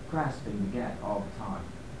we're grasping to get all the time.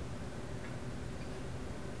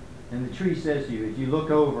 And the tree says to you, if you look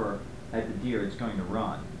over at the deer, it's going to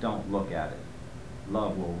run. Don't look at it.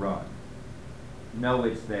 Love will run. Know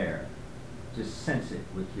it's there. Just sense it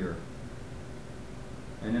with your...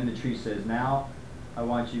 And then the tree says, now I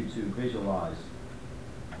want you to visualize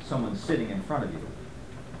someone sitting in front of you.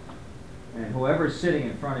 And whoever's sitting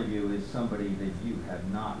in front of you is somebody that you have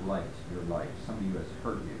not liked your life. Somebody who has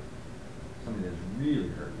hurt you. Somebody that's really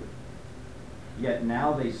hurt you. Yet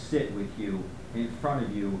now they sit with you, in front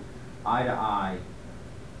of you, eye to eye,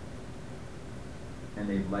 and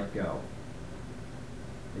they've let go.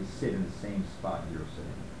 They sit in the same spot you're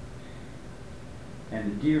sitting. And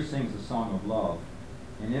the deer sings a song of love.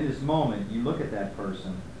 And in this moment, you look at that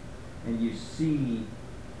person, and you see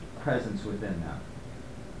presence within them.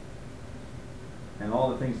 And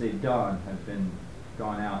all the things they've done have been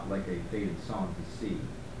gone out like a faded song to sea.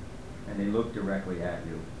 And they look directly at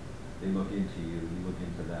you. They look into you. You look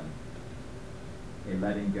into them. A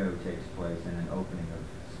letting go takes place and an opening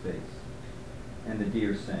of space. And the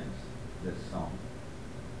deer sings this song.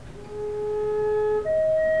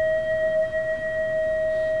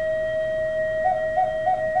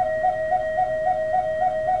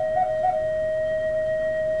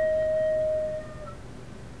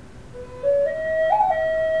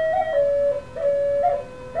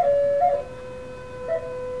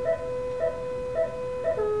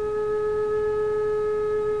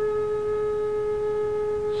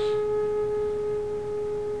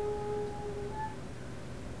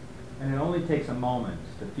 Takes a moment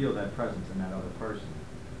to feel that presence in that other person.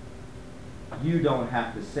 You don't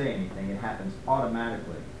have to say anything. It happens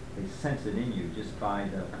automatically. They sense it in you just by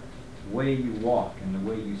the way you walk and the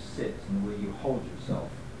way you sit and the way you hold yourself.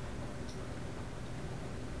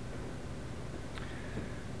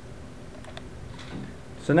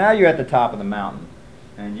 So now you're at the top of the mountain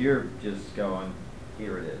and you're just going,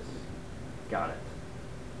 here it is. Got it.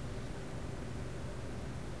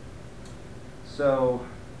 So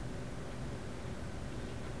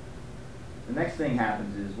the next thing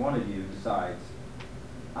happens is one of you decides,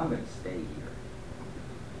 I'm going to stay here.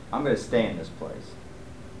 I'm going to stay in this place.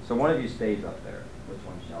 So one of you stays up there. Which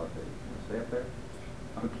one shall it be? You want to stay up there?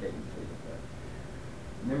 Okay, you stay up there.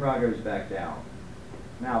 Nimrod goes back down.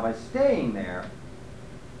 Now, by staying there,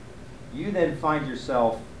 you then find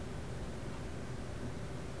yourself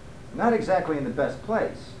not exactly in the best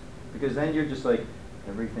place. Because then you're just like,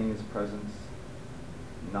 everything is presence.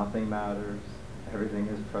 Nothing matters. Everything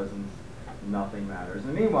is presence. Nothing matters.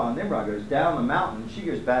 And meanwhile, Nimrod goes down the mountain. She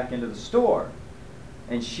goes back into the store.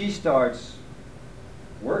 And she starts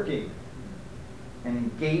working and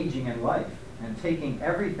engaging in life and taking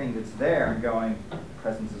everything that's there and going,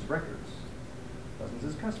 presence is records. Presence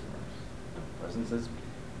is customers. Presence is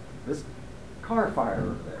this car fire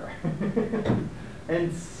over there.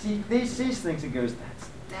 And she sees things and goes, that's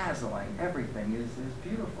dazzling. Everything is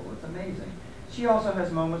beautiful. It's amazing. She also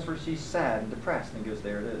has moments where she's sad and depressed and goes,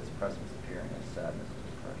 there it is. Presence appearing as sadness and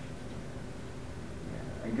depression.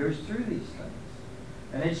 Yeah. And goes through these things.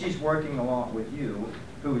 And then she's working along with you,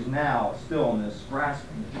 who's now still in this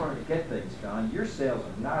grasping, trying to get things done. Your sales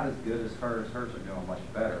are not as good as hers. Hers are doing much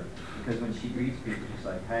better. Because when she greets people, she's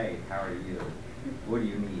like, hey, how are you? What do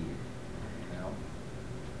you need? You know?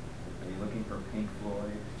 Are you looking for Pink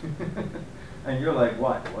Floyd? And you're like,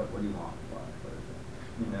 what? What do you want? What is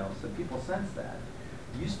it? You know, so people sense that.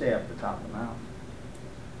 You stay up the top of the mountain,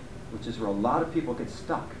 which is where a lot of people get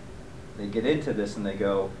stuck. They get into this and they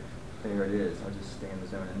go, there it is, I'll just stay in the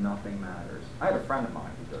zone and nothing matters. I had a friend of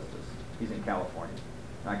mine who does this. He's in California.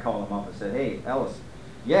 And I called him up and said, hey, Ellis,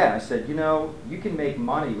 yeah, I said, you know, you can make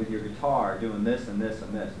money with your guitar doing this and this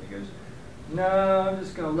and this. And he goes, no, I'm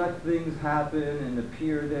just going to let things happen and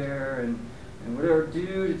appear there and whatever,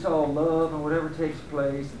 dude, it's all love and whatever takes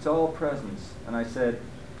place, it's all presence. And I said,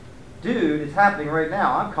 dude, it's happening right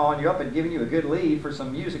now. I'm calling you up and giving you a good lead for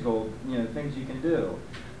some musical, things you can do.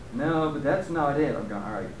 No, but that's not it. I'm going,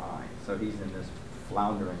 all right, fine. So he's in this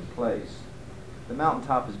floundering place. The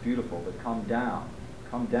mountaintop is beautiful, but come down.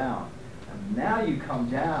 Come down. And now you come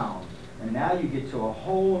down, and now you get to a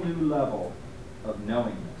whole new level of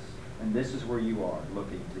knowingness. And this is where you are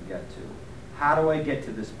looking to get to. How do I get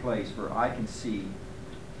to this place where I can see,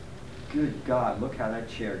 good God, look how that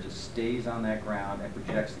chair just stays on that ground and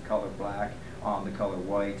projects the color black on the color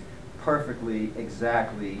white perfectly,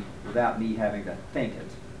 exactly, without me having to think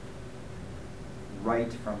it.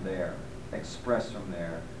 Write from there, express from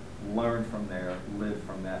there, learn from there, live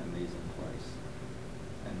from that amazing place.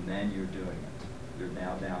 And then you're doing it. You're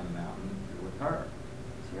now down the mountain with her.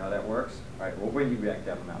 See how that works? All right, we'll bring you back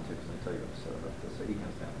down the mountain too, because I'll tell you a story about this. So he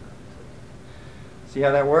comes down the mountain too. See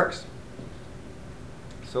how that works?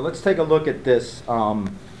 So let's take a look at this,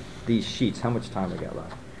 these sheets. How much time we got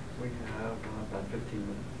left? We have about 15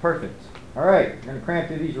 minutes. Perfect. All right, I'm going to crank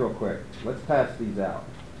through these real quick. Let's pass these out.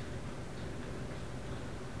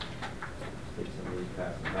 Take some of these,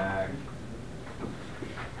 pass them back.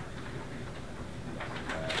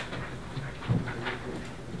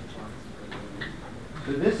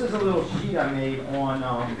 So this is a little sheet I made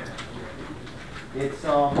on, it's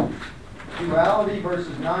duality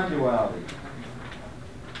versus non-duality.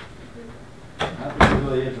 Not that it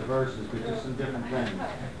really is the verses, but just some different things,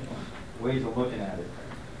 ways of looking at it.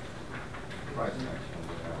 Probably some extra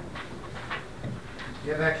ones. If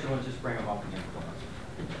you have extra ones, just bring them up again for us.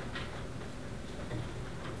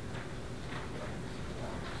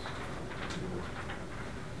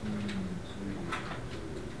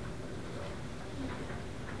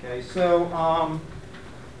 Okay, so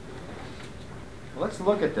let's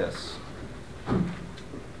look at this.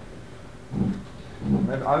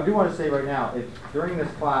 I do want to say right now, if during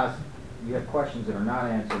this class you have questions that are not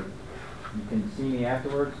answered, you can see me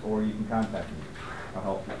afterwards or you can contact me. I'll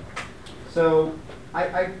help you. So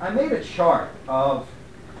I made a chart of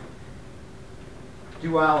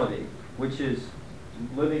duality, which is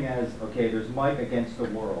living as, okay, there's Mike against the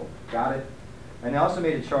world. Got it? And I also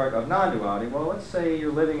made a chart of non-duality. Well, let's say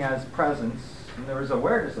you're living as presence, and there is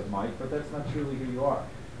awareness of Mike, but that's not truly who you are.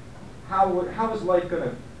 How is life going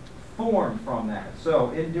to form from that? So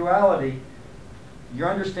in duality, your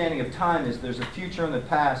understanding of time is there's a future and the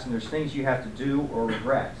past, and there's things you have to do or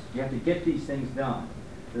regret. You have to get these things done.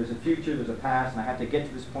 There's a future, there's a past, and I have to get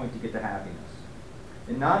to this point to get to happiness.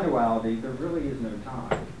 In non-duality, there really is no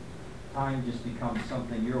time. Time just becomes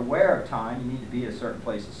something, you're aware of time, you need to be at a certain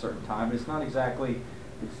place at a certain time, but it's not exactly,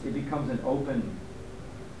 it becomes an open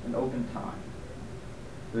time.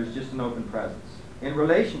 There's just an open presence. In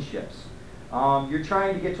relationships, you're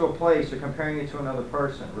trying to get to a place, you're comparing it to another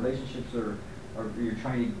person. Relationships are you're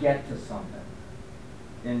trying to get to something.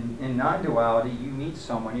 In non-duality, you meet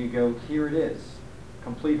someone, you go, here it is.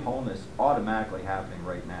 Complete wholeness automatically happening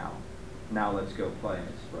right now. Now let's go play and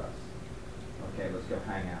express. Okay, let's go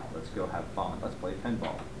hang out. Let's go have fun. Let's play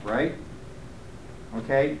pinball, right?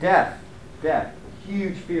 Okay, death. Death.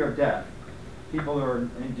 Huge fear of death. People who are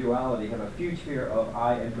in duality have a huge fear of,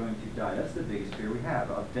 I am going to die. That's the biggest fear we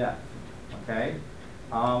have, of death. Okay?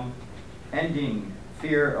 Ending,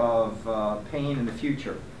 fear of pain in the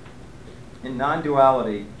future. In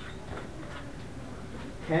non-duality,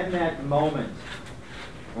 can that moment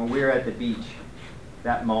when we're at the beach,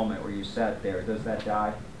 that moment where you sat there, does that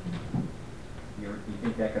die? You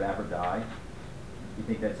think that could ever die? You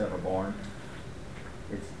think that's ever born?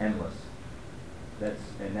 It's endless.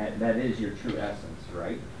 That is your true essence,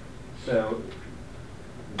 right? So,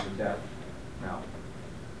 is it death? No.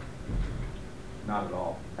 Not at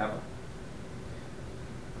all, ever.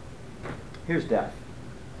 Here's death.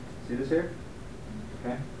 See this here?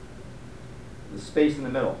 Okay? The space in the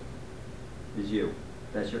middle is you.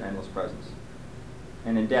 That's your endless presence.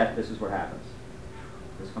 And in death, this is what happens.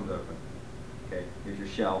 This comes open. Okay, here's your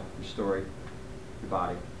shell, your story, your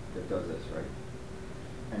body that does this, right?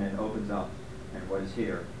 And then it opens up, and what is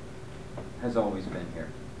here has always been here.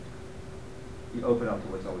 You open up to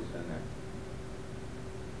what's always been there.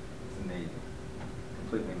 It's amazing.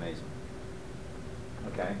 Completely amazing.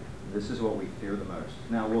 Okay? This is what we fear the most.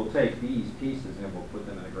 Now, we'll take these pieces and we'll put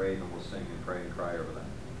them in a grave and we'll sing and pray and cry over them.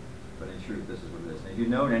 But in truth, this is what it is. And if you've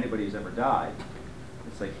known anybody who's ever died,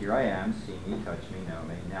 it's like, here I am, see me, touch me, know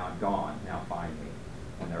me. Now I'm gone. Now find me.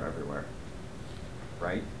 And they're everywhere.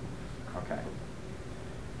 Right? Okay.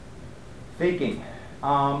 Thinking.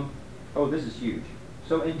 Oh, this is huge.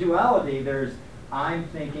 So in duality, there's I'm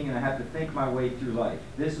thinking and I have to think my way through life.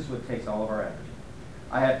 This is what takes all of our energy.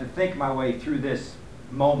 I have to think my way through this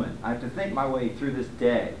moment. I have to think my way through this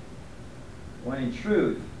day. When in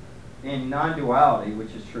truth, in non-duality,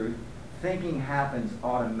 which is truth, thinking happens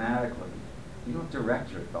automatically. You don't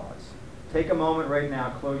direct your thoughts. Take a moment right now,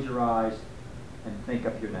 close your eyes, and think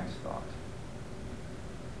up your next thought.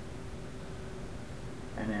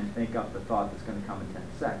 And then think up the thought that's going to come in 10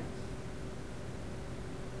 seconds.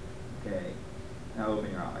 Okay, now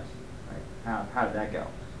open your eyes. Right? How did that go?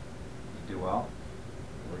 Did you do well?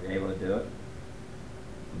 Were you able to do it?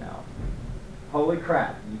 No. Holy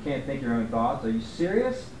crap, you can't think your own thoughts? Are you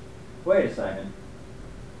serious? Wait a second.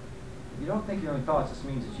 If you don't think your own thoughts, this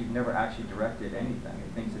means that you've never actually directed anything,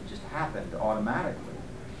 and things have just happened automatically.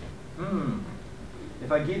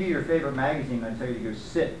 If I give you your favorite magazine and I tell you to go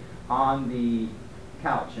sit on the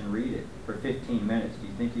couch and read it for 15 minutes, do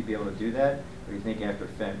you think you'd be able to do that? Or do you think after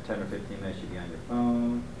 10 or 15 minutes you'd be on your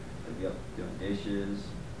phone, or be up doing dishes,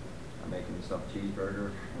 or making yourself a cheeseburger,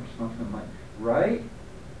 or something like that? Right?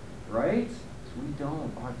 Right? So we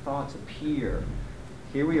don't. Our thoughts appear.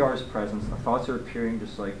 Here we are as presence. Our thoughts are appearing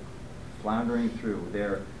just like floundering through.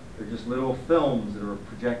 They're just little films that are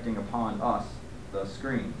projecting upon us, the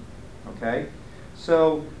screen. Okay?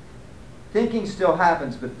 So thinking still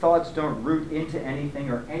happens, but thoughts don't root into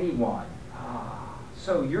anything or anyone.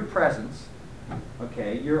 So your presence,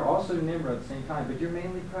 okay, you're also Nimrod at the same time, but you're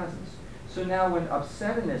mainly presence. So now when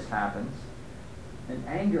upsetness happens, and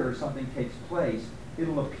anger or something takes place,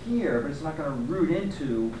 it'll appear, but it's not going to root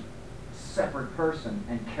into a separate person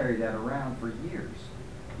and carry that around for years.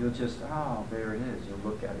 You'll just, there it is. You'll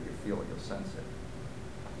look at it, you'll feel it, you'll sense it.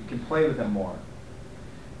 You can play with them more.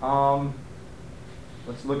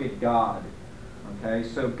 Let's look at God. Okay,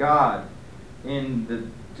 so God, in the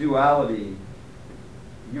duality,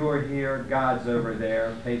 you're here, God's over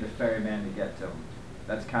there, pay the ferryman to get to him.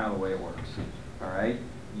 That's kind of the way it works. All right?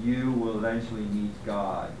 You will eventually meet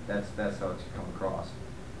God. That's how it's come across.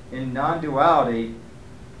 In non-duality,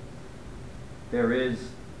 there is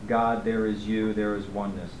God, there is you, there is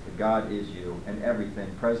oneness. The God is you and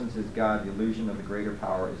everything. Presence is God. The illusion of the greater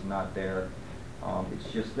power is not there.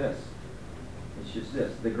 It's just this. It's just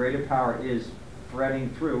this. The greater power is threading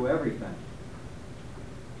through everything,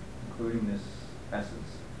 including this essence.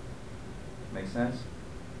 Make sense?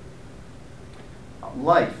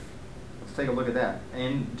 Life. Let's take a look at that.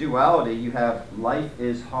 In duality, you have life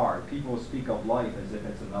is hard. People speak of life as if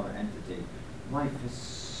it's another entity. Life is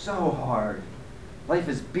so hard. Life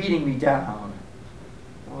is beating me down.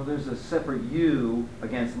 Well, there's a separate you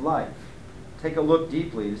against life. Take a look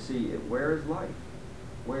deeply to see where is life.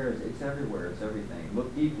 Where is it? It's everywhere. It's everything.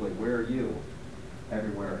 Look deeply. Where are you?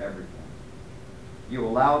 Everywhere, everything. You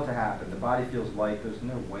allow it to happen. The body feels life. There's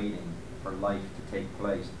no waiting for life to take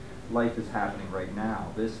place. Life is happening right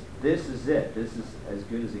now. This is it. This is as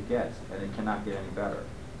good as it gets, and it cannot get any better.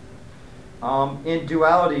 In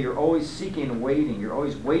duality, you're always seeking and waiting. You're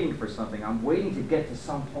always waiting for something. I'm waiting to get to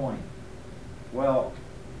some point. Well,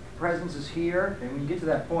 presence is here, and when you get to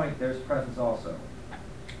that point, there's presence also.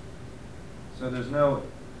 So there's no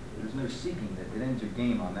seeking. It ends your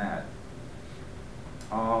game on that.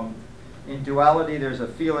 In duality, there's a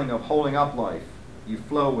feeling of holding up life. You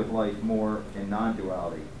flow with life more in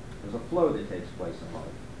non-duality. There's a flow that takes place in life.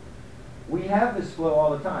 We have this flow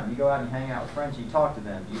all the time. You go out and hang out with friends, you talk to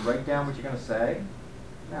them. Do you write down what you're going to say?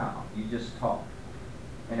 No, you just talk.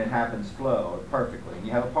 And it happens flow perfectly. And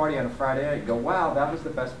you have a party on a Friday night, you go, wow, that was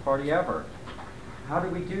the best party ever. How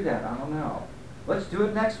did we do that? I don't know. Let's do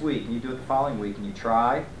it next week. And you do it the following week, and you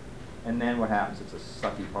try. And then what happens? It's a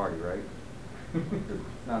sucky party, right?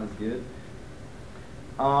 It's not as good.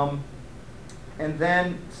 And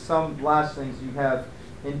then some last things you have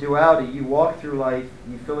in duality. You walk through life,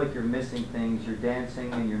 you feel like you're missing things, you're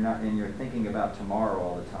dancing, and you're thinking about tomorrow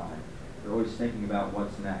all the time. You're always thinking about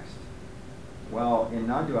what's next. Well, in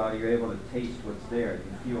non-duality, you're able to taste what's there,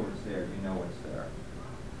 you feel what's there, you know what's there.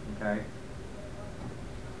 Okay?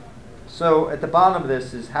 So at the bottom of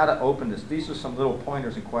this is how to open this. These are some little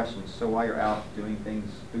pointers and questions. So while you're out doing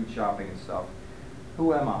things, food shopping and stuff,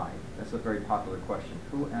 who am I? That's a very popular question.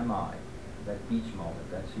 Who am I? That beach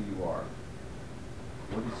moment, that's who you are.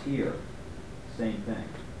 What is here? Same thing.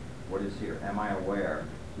 What is here? Am I aware?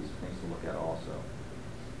 These are things to look at also.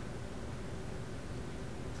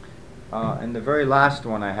 And the very last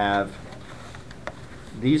one I have,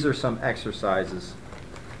 these are some exercises.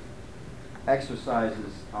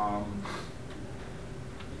 Exercises, I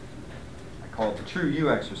call it the True You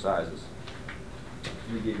exercises.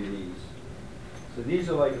 Let me give you these. So these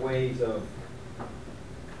are like ways of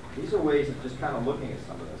just kind of looking at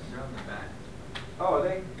some of this. They're on the back. Oh, are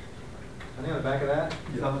they? Are they on the back of that?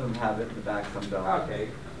 Some of them have it in the back, some don't. Okay,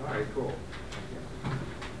 all right, cool.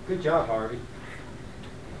 Good job, Harvey.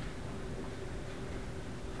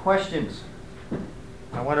 Questions?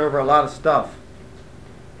 I went over a lot of stuff.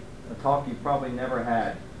 A talk you probably never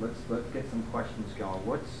had. Let's get some questions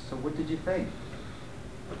going. So what did you think?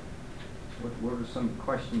 What were some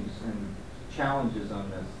questions and challenges on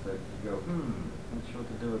this that you go, not sure what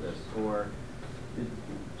to do with this? Or did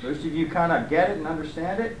most of you kind of get it and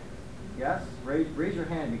understand it? Yes? Raise your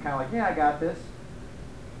hand. You're kind of like, yeah, I got this.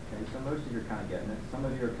 Okay, so most of you are kind of getting it. Some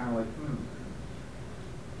of you are kind of like,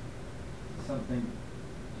 Something.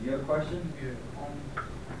 Do you have a question? Yeah.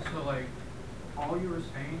 So like, all you were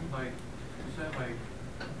saying, like, you said like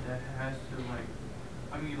that has to like,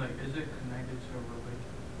 I mean like, is it connected to a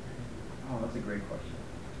religion? Oh, that's a great question.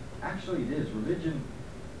 Actually, it is.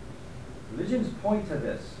 Religions point to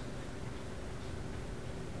this,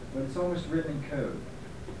 but it's almost written in code.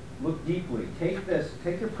 Look deeply. Take this.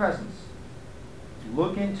 Take your presence.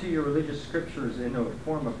 Look into your religious scriptures in a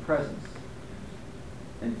form of presence,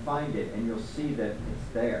 and find it, and you'll see that it's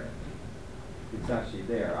there. It's actually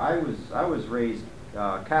there. I was raised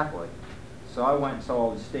Catholic, so I went and saw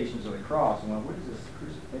all the Stations of the Cross and went, what is this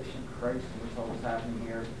crucifixion, Christ, what's all this happening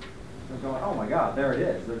here? So I'm going, oh my God, there it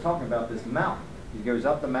is. They're talking about this mountain. He goes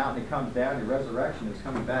up the mountain, he comes down, the resurrection is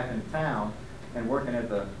coming back into town and working at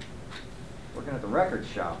the record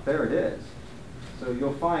shop. There it is. So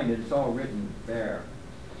you'll find it's all written there,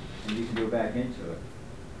 and you can go back into it.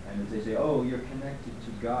 And as they say, oh, you're connected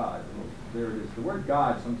to God. Well, there it is. The word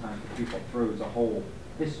God sometimes for people throws a whole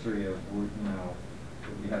history of, what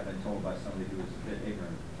we have been told by somebody who was a bit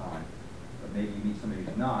ignorant at the time. But maybe you meet somebody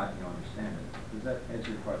who's not, you'll understand it. Does that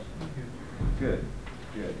answer your question? Good.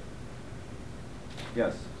 Good.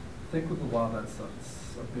 Yes? I think with a lot of that stuff,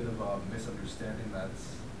 it's a bit of a misunderstanding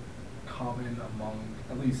that's common among,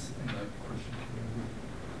 at least in the Christian community.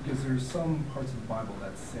 Because there's some parts of the Bible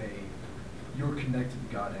that say you're connected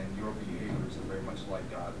to God and your behaviors are very much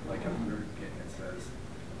like God. Like at the very beginning it says,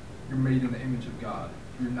 you're made in the image of God.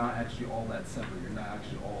 You're not actually all that separate. You're not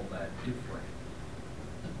actually all that different.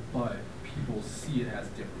 But people see it as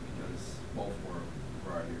different because, well, for a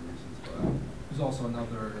variety of reasons. But there's also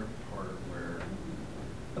another part where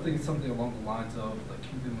I think it's something along the lines of the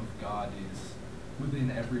kingdom of God is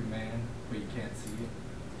within every man, but you can't see it.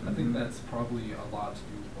 I think that's probably a lot to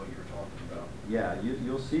do with what you're talking about. Yeah,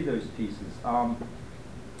 you'll see those pieces.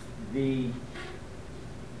 The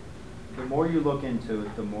more you look into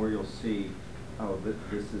it, the more you'll see, oh,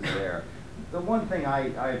 this is there. The one thing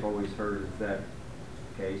I've always heard is that,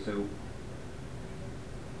 okay, so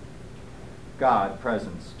God,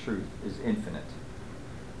 presence, truth, is infinite.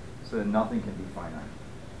 So that nothing can be finite,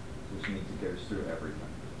 which means it goes through everything,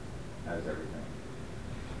 as everything.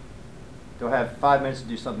 Do I have 5 minutes to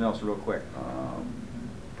do something else real quick?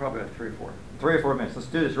 Probably like 3 or 4. 3 or 4 minutes. Let's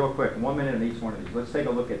do this real quick. 1 minute on each one of these. Let's take a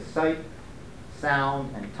look at sight,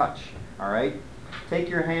 sound, and touch. All right. Take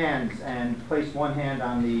your hands and place one hand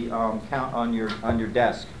on the on your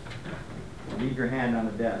desk. Leave your hand on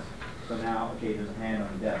the desk. So now, okay, there's a hand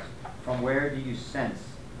on the desk. From where do you sense?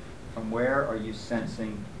 From where are you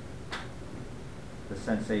sensing the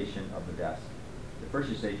sensation of the desk? The first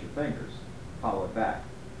you say it's your fingers. Follow it back.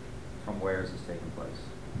 From where is this taking place?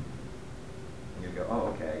 And you go, oh,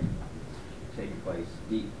 okay, it's taking place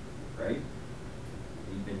deep, right?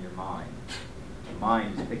 Deep in your mind. The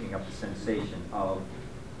mind is picking up the sensation of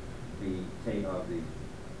the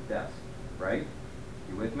desk, right?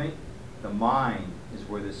 You with me? The mind is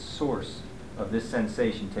where the source of this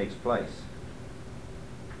sensation takes place.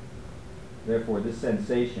 Therefore, this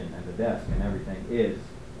sensation and the desk and everything is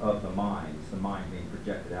of the mind. It's the mind being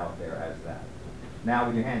projected out there as that. Now,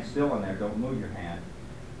 with your hand still in there, don't move your hand.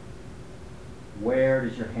 Where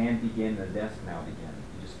does your hand begin and the desk now begin?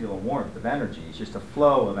 You just feel a warmth of energy. It's just a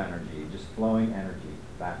flow of energy, just flowing energy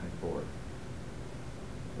back and forth.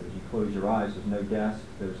 But if you close your eyes, there's no desk,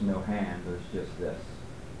 there's no hand, there's just this.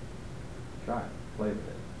 Try it. Play with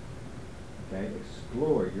it. Okay,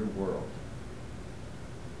 explore your world.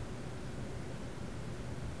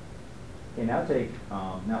 Okay, now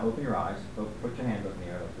now open your eyes, put your hands up in the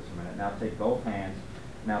air like this a minute. Now take both hands,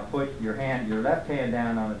 now put your left hand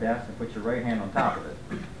down on the desk and put your right hand on top of it.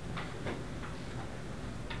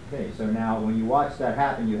 Okay, so now when you watch that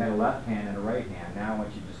happen, you had a left hand and a right hand. Now I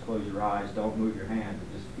want you to just close your eyes, don't move your hands,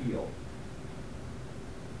 and just feel.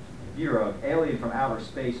 If you're an alien from outer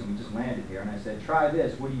space and we just landed here and I said, try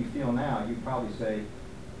this, what do you feel now? You'd probably say,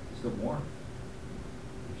 it's the warmth.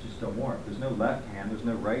 It's just a warmth. There's no left hand, there's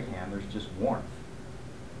no right hand, there's just warmth.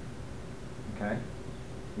 Okay?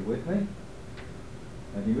 You with me?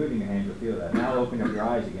 As you're moving your hand, you'll feel that. Now open up your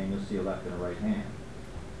eyes again, you'll see a left and a right hand.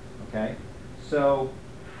 Okay? So,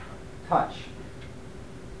 touch.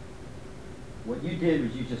 What you did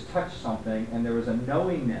was you just touched something and there was a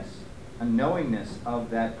knowingness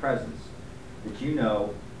of that presence that you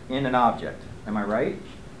know in an object. Am I right?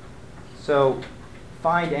 So,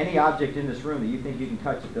 find any object in this room that you think you can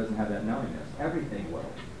touch that doesn't have that knowingness. Everything will.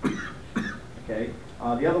 Okay?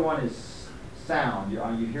 The other one is sound.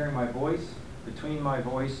 Are you hearing my voice? Between my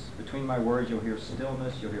words, you'll hear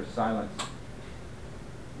stillness, you'll hear silence.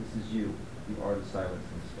 This is you. You are the silence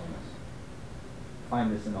and stillness.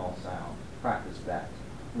 Find this in all sound. Practice that.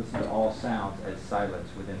 Listen to all sounds as silence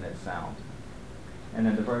within that sound. And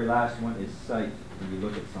then the very last one is sight, when you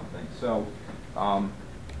look at something. So,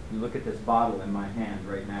 you look at this bottle in my hand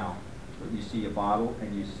right now. You see a bottle,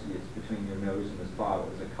 and you see it's between your nose and this bottle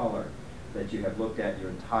is a color that you have looked at your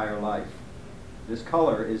entire life. This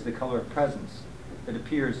color is the color of presence that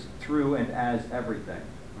appears through and as everything.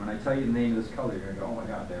 When I tell you the name of this color, you're going to go, oh my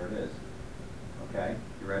God, there it is. Okay,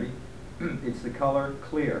 you ready? It's the color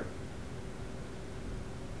clear.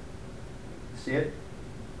 See it?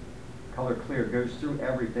 Color clear goes through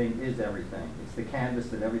everything, is everything. It's the canvas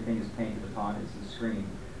that everything is painted upon. It's the screen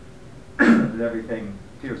that everything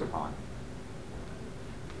appears upon.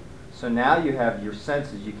 So now you have your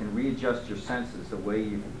senses. You can readjust your senses the way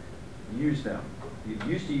you use them. You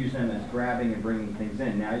used to use them as grabbing and bringing things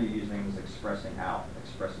in. Now you use them as expressing out,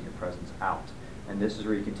 expressing your presence out. And this is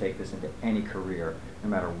where you can take this into any career. No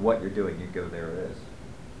matter what you're doing, you go, there it is.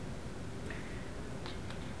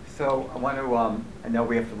 So I want to, I know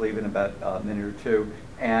we have to leave in about a minute or two,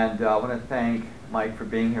 and I want to thank Mike for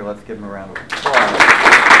being here. Let's give him a round of applause.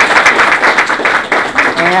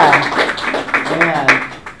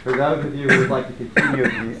 And for those of you who would like to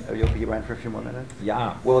continue, you'll be around for a few more minutes?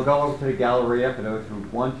 Yeah. We'll go over to the Galleria for those who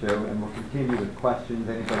want to, and we'll continue with questions.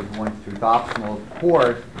 Anybody who wants to. It's optional, of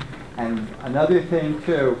course. And another thing,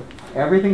 too, everything